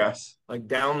 Good guess. Like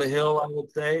down the hill, I would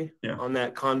say. Yeah. On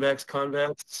that convex.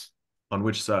 On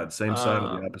which side? Same side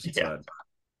or the opposite side?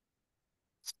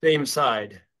 Same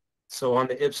side. So on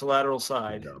the ipsilateral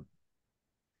side.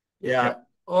 Yeah.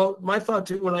 Well, my thought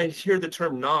too, when I hear the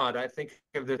term nod, I think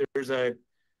of that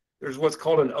there's what's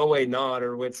called an OA nod,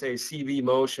 or let's say CV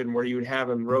motion, where you would have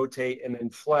them rotate and then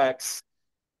flex.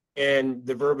 And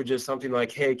the verbiage is something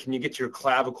like, hey, can you get to your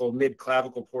clavicle, mid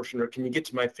clavicle portion, or can you get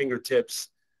to my fingertips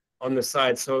on the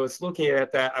side? So it's looking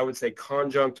at that, I would say,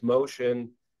 conjunct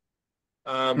motion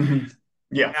at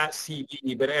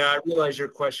CV. But I realize your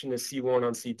question is C1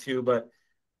 on C2, but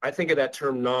I think of that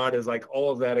term nod as like all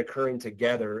of that occurring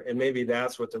together, and maybe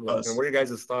that's what they're looking. What are your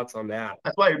guys' thoughts on that?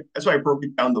 That's why I broke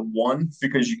it down to 1,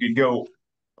 because you could go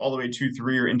all the way 2,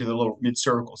 3, or into the little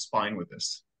mid-cervical spine with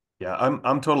this. Yeah,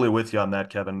 I'm totally with you on that,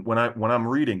 Kevin. When I'm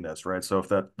reading this, right? So if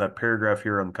that paragraph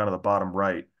here on kind of the bottom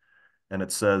right, and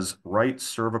it says right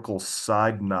cervical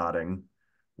side nodding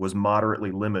was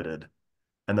moderately limited,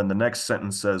 and then the next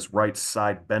sentence says right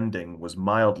side bending was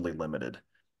mildly limited.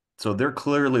 So they're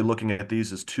clearly looking at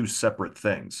these as two separate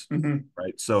things,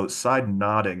 right? So side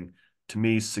nodding to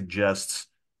me suggests,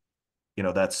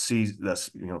 that's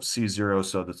C0,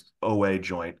 so that's OA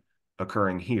joint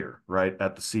occurring here, right,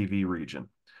 at the CV region,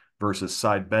 versus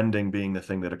side bending being the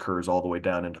thing that occurs all the way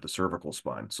down into the cervical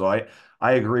spine. So I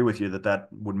agree with you that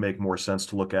would make more sense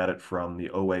to look at it from the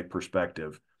OA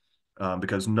perspective,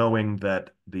 because knowing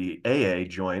that the AA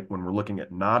joint, when we're looking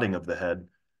at nodding of the head,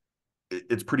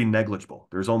 it's pretty negligible.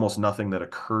 There's almost nothing that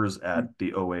occurs at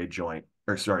the OA joint,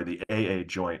 or sorry, the AA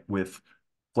joint with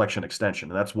flexion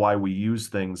extension. And that's why we use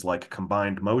things like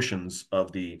combined motions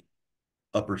of the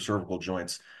upper cervical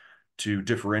joints to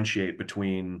differentiate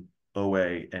between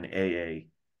OA and AA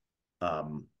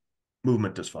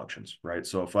movement dysfunctions, right?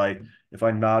 So if I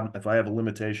have a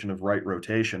limitation of right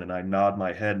rotation and I nod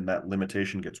my head and that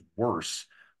limitation gets worse,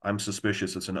 I'm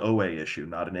suspicious it's an OA issue,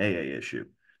 not an AA issue.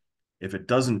 If it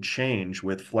doesn't change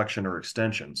with flexion or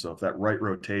extension, so if that right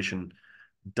rotation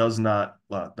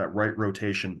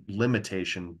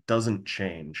limitation doesn't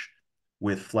change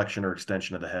with flexion or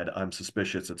extension of the head, I'm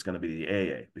suspicious it's going to be the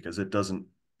AA, because it doesn't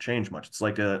change much. It's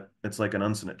like an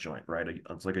uncinate joint, right?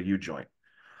 It's like a U joint.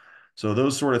 So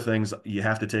those sort of things you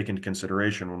have to take into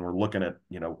consideration when we're looking at,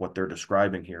 what they're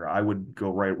describing here. I would go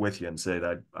right with you and say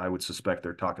that I would suspect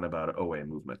they're talking about OA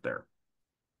movement there.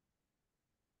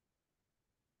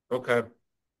 Okay.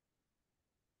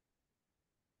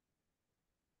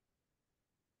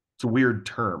 It's a weird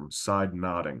term, side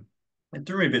nodding. It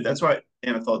threw me a bit. That's why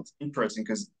I thought it's interesting,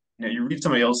 because you read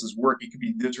somebody else's work, it could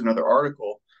be this or another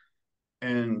article,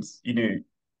 and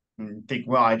and think,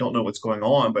 well, I don't know what's going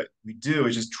on, but we do.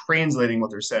 It's just translating what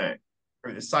they're saying.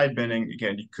 For the side bending,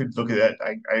 again, you could look at that.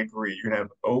 I agree. You're gonna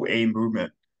have OA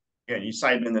movement. Again, you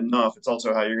side bend enough, it's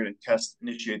also how you're gonna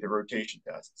initiate the rotation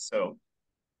test. So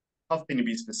tough thing to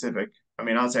be specific. I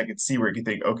mean, honestly, I could see where you could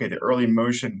think, okay, the early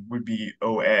motion would be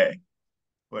OA.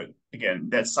 But again,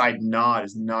 that side nod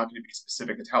is not going to be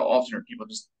specific. It's how often are people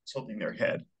just tilting their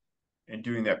head and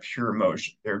doing that pure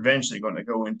motion. They're eventually going to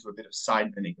go into a bit of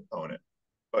side bending component.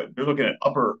 But they're looking at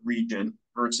upper region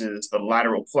versus the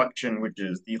lateral flexion, which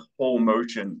is the whole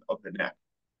motion of the neck.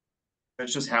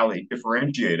 That's just how they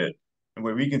differentiate it. And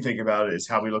what we can think about it is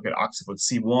how we look at occiput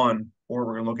C1, or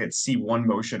we're going to look at C1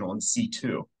 motion on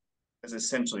C2. That's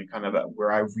essentially kind of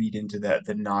where I read into that,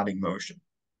 the nodding motion.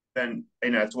 Then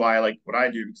that's why I like what I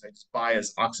do, because I just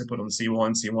bias occiput on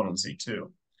C1, C1 on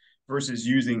C2, versus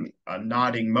using a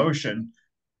nodding motion.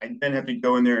 I then have to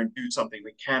go in there and do something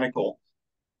mechanical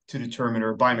to determine,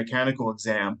 or a biomechanical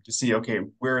exam to see, okay,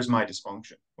 where is my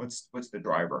dysfunction? What's the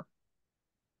driver?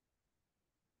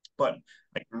 But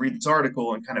I can read this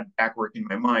article and kind of backwork in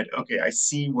my mind, okay, I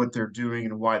see what they're doing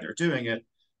and why they're doing it.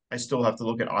 I still have to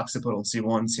look at occiput on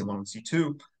C1, C1 on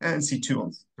C2, and C2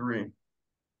 on C3.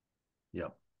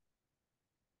 Yep.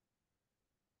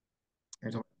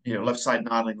 Left side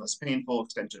nodding less painful,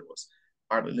 extension was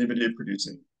hardly limited,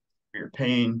 producing severe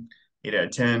pain, 8 out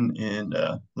of 10, and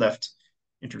left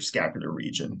interscapular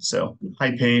region. So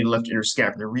high pain, left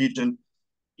interscapular region.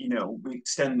 We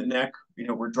extend the neck,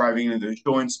 we're driving into those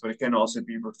joints, but it can also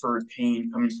be referred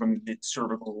pain coming from the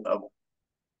cervical level.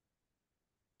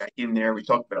 Back in there, we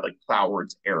talked about like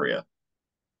Ploward's area.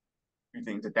 Two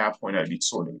things at that point I'd be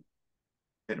sorting.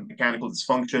 Is it a mechanical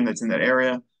dysfunction that's in that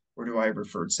area, or do I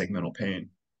refer to segmental pain?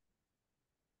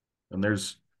 And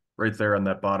there's right there on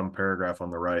that bottom paragraph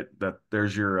on the right,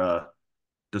 there's your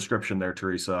description there,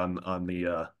 Teresa, on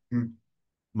the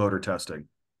motor testing.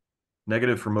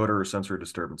 Negative for motor or sensory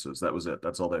disturbances. That was it.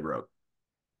 That's all they wrote.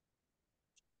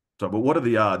 So, but what are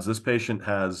the odds? This patient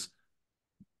has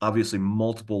obviously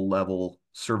multiple level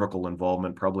cervical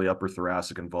involvement, probably upper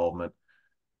thoracic involvement.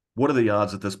 What are the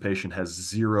odds that this patient has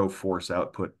zero force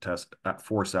output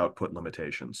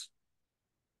limitations?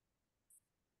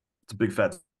 It's a big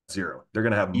fat zero. They're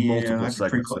going to have multiple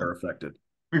segments that are affected.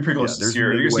 Pretty close to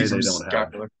zero. You're going to see some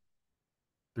scapular.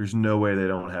 There's no way they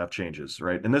don't have changes,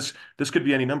 right? And this could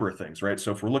be any number of things, right?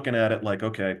 So if we're looking at it like,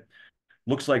 okay,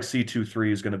 looks like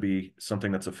C23 is going to be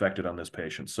something that's affected on this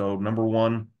patient. So number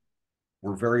one,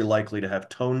 we're very likely to have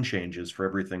tone changes for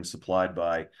everything supplied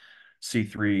by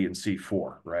C3 and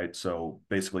C4, right? So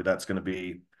basically that's going to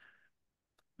be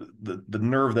the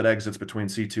nerve that exits between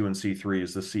C2 and C3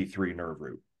 is the C3 nerve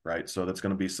root, right? So that's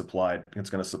going to be supplied. It's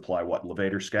going to supply what?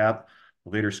 Levator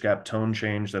scap tone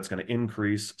change. That's going to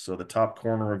increase. So the top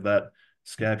corner of that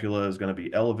scapula is going to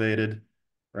be elevated,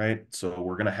 right? So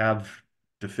we're going to have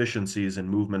deficiencies in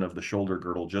movement of the shoulder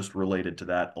girdle just related to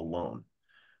that alone,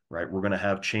 right? We're going to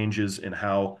have changes in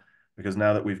how, because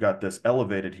now that we've got this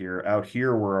elevated here, out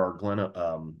here where our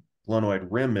glenoid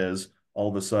rim is, all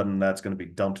of a sudden that's going to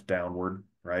be dumped downward,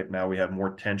 right? Now we have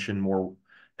more tension, more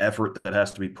effort that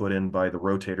has to be put in by the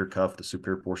rotator cuff, the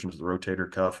superior portions of the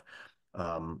rotator cuff.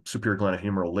 Superior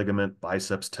glenohumeral ligament,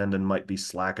 biceps tendon might be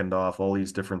slackened off, all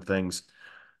these different things.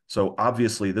 So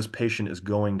obviously this patient is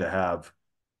going to have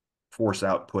force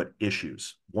output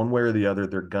issues. One way or the other,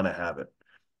 they're going to have it.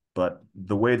 But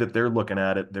the way that they're looking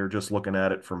at it, they're just looking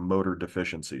at it for motor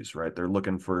deficiencies, right? They're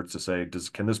looking for to say,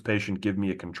 can this patient give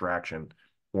me a contraction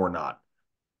or not?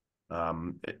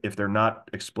 If they're not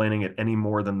explaining it any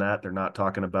more than that, they're not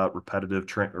talking about repetitive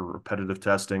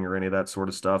testing or any of that sort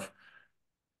of stuff.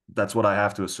 That's what I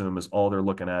have to assume is all they're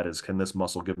looking at is, can this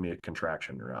muscle give me a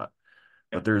contraction or not?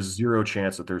 But there's zero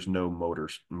chance that there's no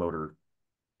motor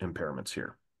impairments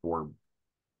here or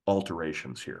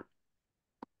alterations here.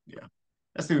 Yeah.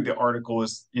 That's the article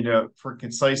is, for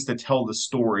concise to tell the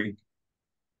story,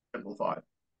 simplified.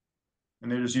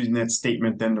 And they're just using that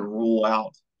statement then to rule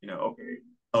out, okay,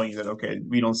 telling you that, okay,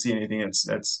 we don't see anything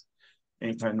that's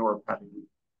any kind of neuropathy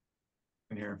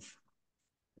in here.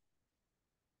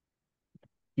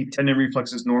 Keep tendon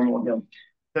reflexes normal. Again,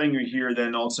 telling you here,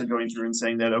 then also going through and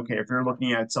saying that, okay, if you're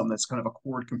looking at something that's kind of a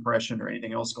cord compression or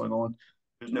anything else going on,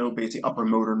 there's no basic upper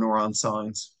motor neuron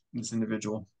signs in this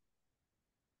individual.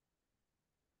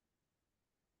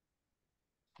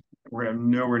 We're gonna have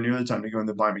nowhere near the time to go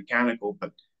into biomechanical,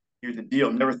 but here's the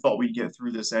deal. Never thought we'd get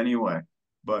through this anyway,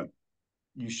 but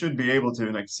you should be able to.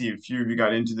 And I see a few of you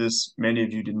got into this. Many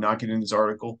of you did not get in this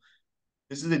article.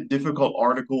 This is a difficult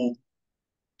article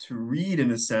to read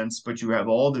in a sense, but you have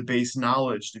all the base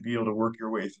knowledge to be able to work your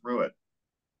way through it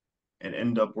and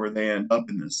end up where they end up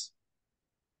in this.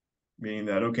 Meaning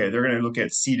that, okay, they're going to look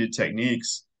at seated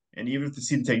techniques. And even if the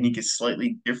seated technique is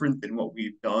slightly different than what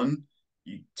we've done,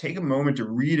 you take a moment to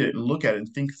read it and look at it and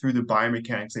think through the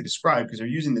biomechanics they describe, because they're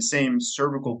using the same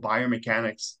cervical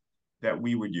biomechanics that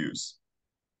we would use.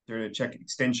 They're going to check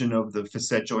extension of the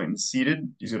facet joint and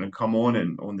seated. He's going to come on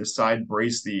and on this side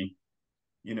brace the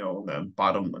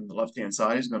bottom on the left-hand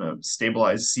side is going to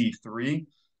stabilize C3,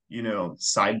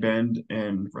 side bend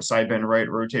and for side bend right,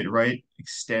 rotate right,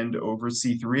 extend over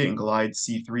C3 and glide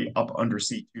C3 up under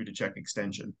C2 to check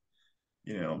extension.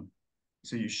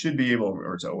 So you should be able,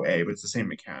 or it's OA, but it's the same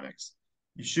mechanics.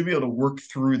 You should be able to work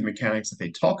through the mechanics that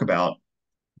they talk about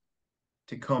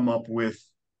to come up with,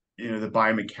 the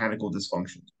biomechanical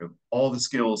dysfunctions. All the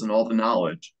skills and all the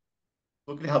knowledge,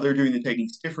 look at how they're doing the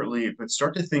techniques differently, but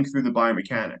start to think through the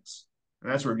biomechanics.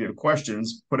 And that's where if you have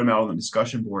questions, put them out on the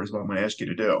discussion board is what I'm going to ask you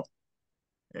to do.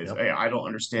 Is, hey, I don't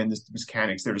understand this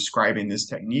mechanics. They're describing this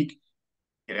technique.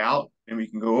 Get out and we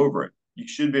can go over it. You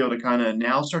should be able to kind of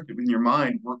now start to, in your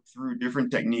mind, work through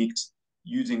different techniques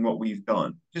using what we've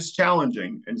done. Just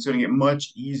challenging, and it's going to get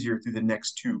much easier through the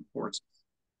next two courses.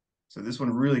 So this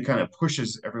one really kind of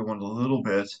pushes everyone a little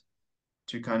bit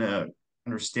to kind of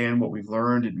understand what we've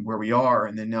learned and where we are,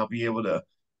 and then now be able to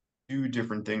do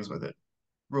different things with it.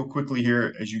 Real quickly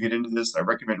here, as you get into this, I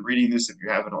recommend reading this if you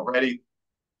haven't already.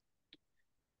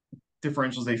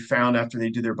 Differentials they found after they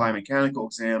did their biomechanical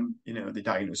exam, they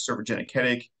diagnosed cervigenic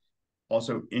headache,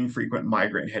 also infrequent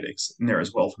migraine headaches in there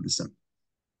as well from the symptom.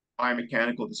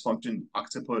 Biomechanical dysfunction,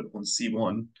 occiput on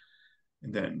C1,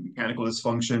 and then mechanical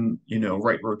dysfunction,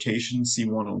 right rotation,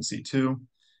 C1 on C2,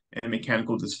 and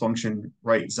mechanical dysfunction,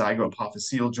 right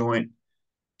zygoapophyseal joint,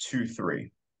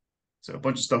 2-3. So a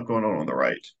bunch of stuff going on the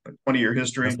right. But 20-year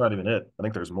history. That's not even it. I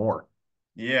think there's more.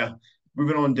 Yeah.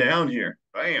 Moving on down here.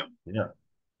 Bam. Yeah.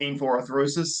 Painful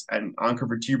arthrosis and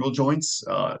oncovertebral joints,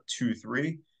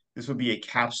 2-3. This would be a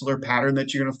capsular pattern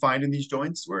that you're going to find in these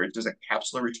joints where it's just a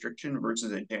capsular restriction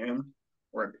versus a jammed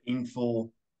or a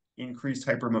painful increased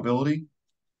hypermobility.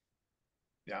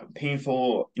 Yeah,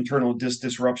 painful internal disc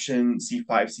disruption, C5,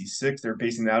 C6. They're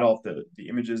basing that off the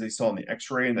images they saw in the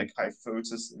X-ray and the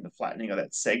kyphosis and the flattening of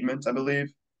that segment, I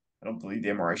believe. I don't believe the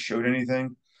MRI showed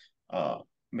anything.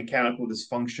 Mechanical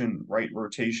dysfunction, right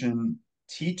rotation,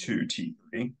 T2,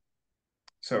 T3.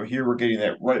 So here we're getting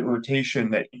that right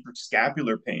rotation, that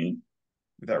interscapular pain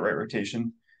with that right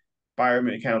rotation.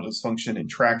 Biomechanical dysfunction and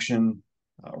traction,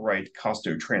 right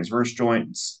costotransverse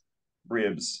joints,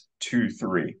 ribs,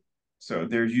 2-3. So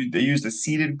they use the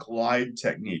seated glide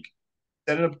technique.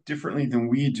 Set it up differently than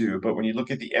we do, but when you look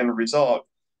at the end result,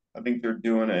 I think they're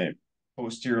doing a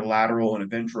posterior lateral and a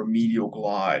ventromedial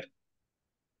glide.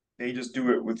 They just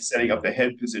do it with setting up the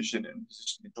head position and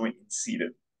position the joint in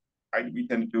seated. Right? We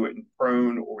tend to do it in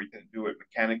prone, or we tend to do it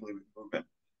mechanically with movement,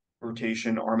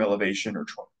 rotation, arm elevation, or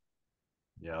trunk.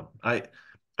 Yeah,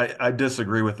 I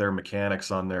disagree with their mechanics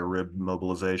on their rib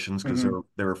mobilizations because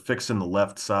they were fixing the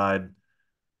left side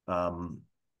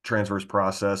transverse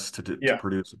process to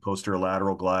produce a posterior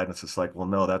lateral glide. And it's just like, well,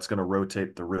 no, that's going to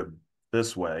rotate the rib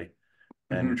this way,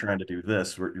 and you're trying to do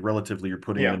this. You're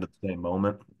putting it into the same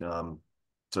moment.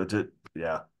 So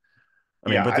yeah. I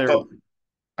mean, Yeah, but I thought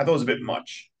it was a bit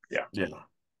much. Yeah. yeah,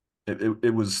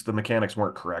 it was the mechanics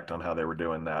weren't correct on how they were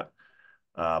doing that.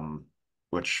 Um,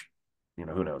 which,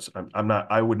 who knows? I'm not.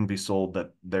 I wouldn't be sold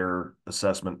that their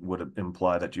assessment would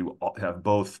imply that you have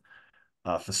both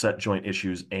facet joint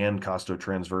issues and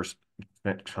costotransverse.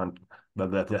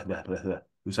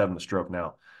 Who's having the stroke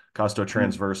now?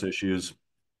 Costotransverse issues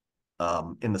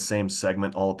in the same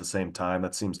segment all at the same time.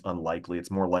 That seems unlikely.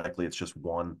 It's more likely it's just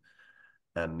one,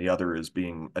 and the other is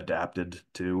being adapted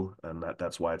to, and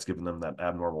that's why it's given them that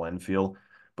abnormal end feel.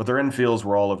 But their end feels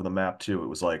were all over the map too. It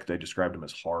was like they described them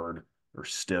as hard or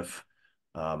stiff.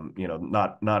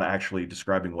 Not actually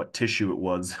describing what tissue it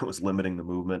was that was limiting the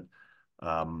movement.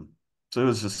 Um, so it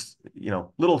was just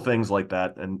little things like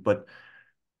that. And but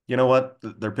you know what?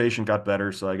 Their patient got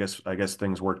better, so I guess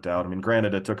things worked out. I mean,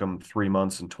 granted, it took them 3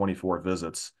 months and 24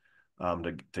 visits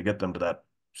to get them to that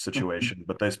situation,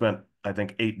 but they spent, I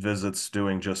think, 8 visits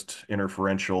doing just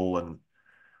interferential and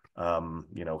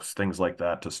things like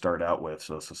that to start out with.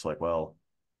 So it's just like, well,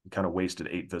 you kind of wasted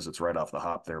 8 visits right off the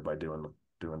hop there by doing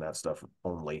that stuff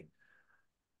only.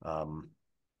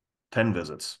 10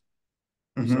 visits.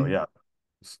 So Hmm. yeah,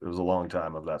 it was a long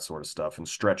time of that sort of stuff and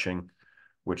stretching,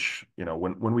 which,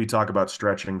 when we talk about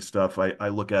stretching stuff, I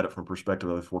look at it from perspective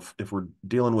of if we're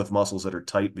dealing with muscles that are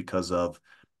tight because of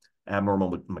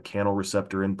abnormal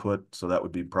mechanoreceptor input, so that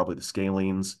would be probably the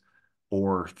scalenes,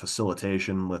 or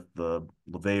facilitation with the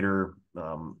levator,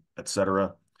 et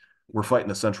cetera. We're fighting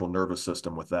the central nervous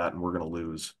system with that, and we're going to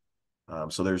lose.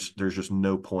 So there's just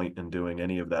no point in doing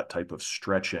any of that type of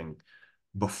stretching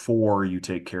before you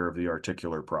take care of the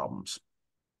articular problems,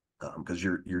 because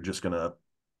you're just gonna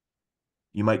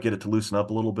you might get it to loosen up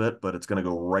a little bit, but it's going to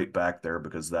go right back there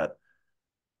because that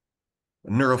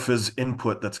neurophys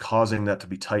input that's causing that to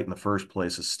be tight in the first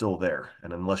place is still there.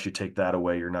 And unless you take that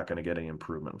away, you're not going to get any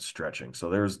improvement with stretching. So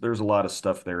there's a lot of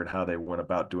stuff there and how they went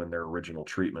about doing their original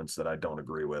treatments that I don't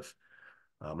agree with.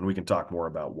 And we can talk more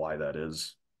about why that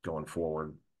is going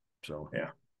forward. So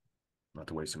Yeah. not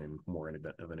to waste any more of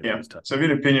Yeah. anybody's time. So if you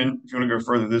have an opinion, if you want to go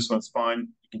further, this one's fine.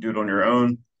 You can do it on your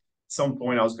own. At some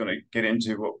point, I was going to get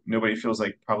into what nobody feels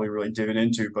like probably really diving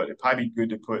into, but it'd probably be good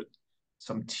to put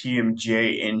some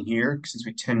TMJ in here since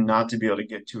we tend not to be able to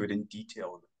get to it in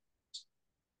detail.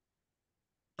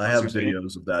 I What's have your opinion?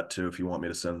 videos of that too, if you want me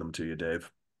to send them to you,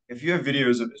 Dave. If you have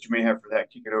videos of that you may have for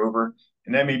that, kick it over,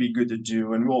 and that may be good to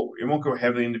do. And it won't go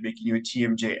heavily into making you a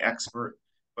TMJ expert,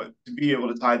 but to be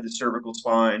able to tie the cervical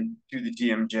spine to the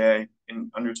TMJ and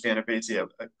understand a basically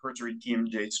a cursory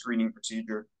TMJ screening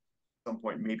procedure at some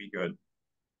point may be good.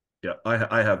 Yeah,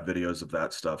 I have videos of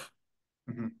that stuff.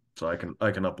 Mhm. So I can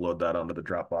upload that onto the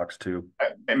Dropbox too.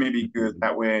 That may be good.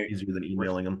 That way, Easier than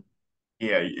emailing them.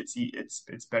 yeah,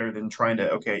 it's better than trying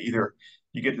to either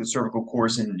you get the cervical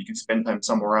course and you can spend time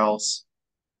somewhere else,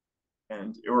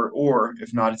 and or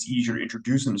if not, it's easier to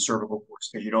introduce them to cervical course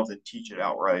because you don't have to teach it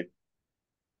outright.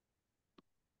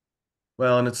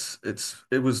 Well, and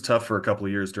it was tough for a couple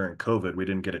of years during COVID. We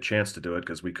didn't get a chance to do it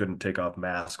because we couldn't take off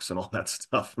masks and all that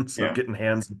stuff. And so Yeah. getting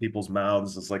hands in people's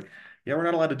mouths, it's like, yeah, we're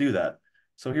not allowed to do that.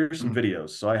 So here's some Mhm.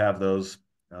 videos. So I have those.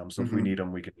 So if we Mhm. need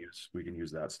them, we can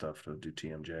use that stuff to do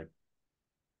TMJ.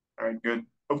 All right, good.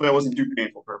 Hopefully that wasn't too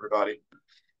painful for everybody.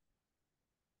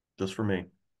 Just for me.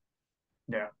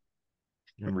 Yeah,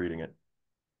 I'm reading it.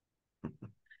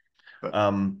 but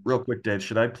Real quick, Dave,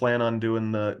 should I plan on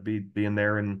doing being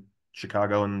there in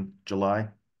Chicago in July?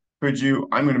 could you?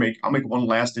 I'll make one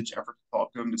last ditch effort to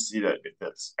talk to him to see that if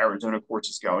this Arizona course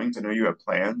is going. 'Cause I know you have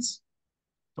plans,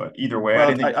 but either way, I Well,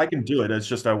 didn't think I can do it. It's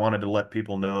just I wanted to let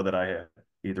people know that I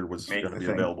either was make going to the be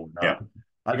thing. available or Yeah, not.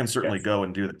 I can yeah. certainly go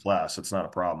and do the class. It's not a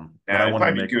problem. But Nah, I wanted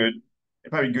to make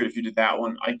It'd probably be good if you did that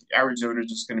one. Arizona is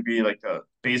just going to be like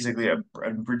basically a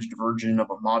abridged version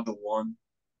of a Module 1.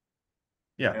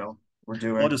 yeah. We're I'll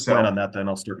doing just plan so. on that then.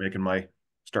 I'll start making my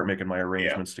Yeah,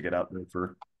 arrangements to get out there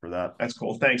for that. that's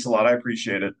cool. Thanks a lot. I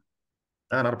appreciate it.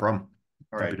 Not a problem.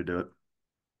 All Happy right, to do it.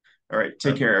 all right. All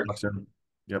Take right. care, Eric. Talk soon.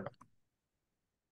 Yep.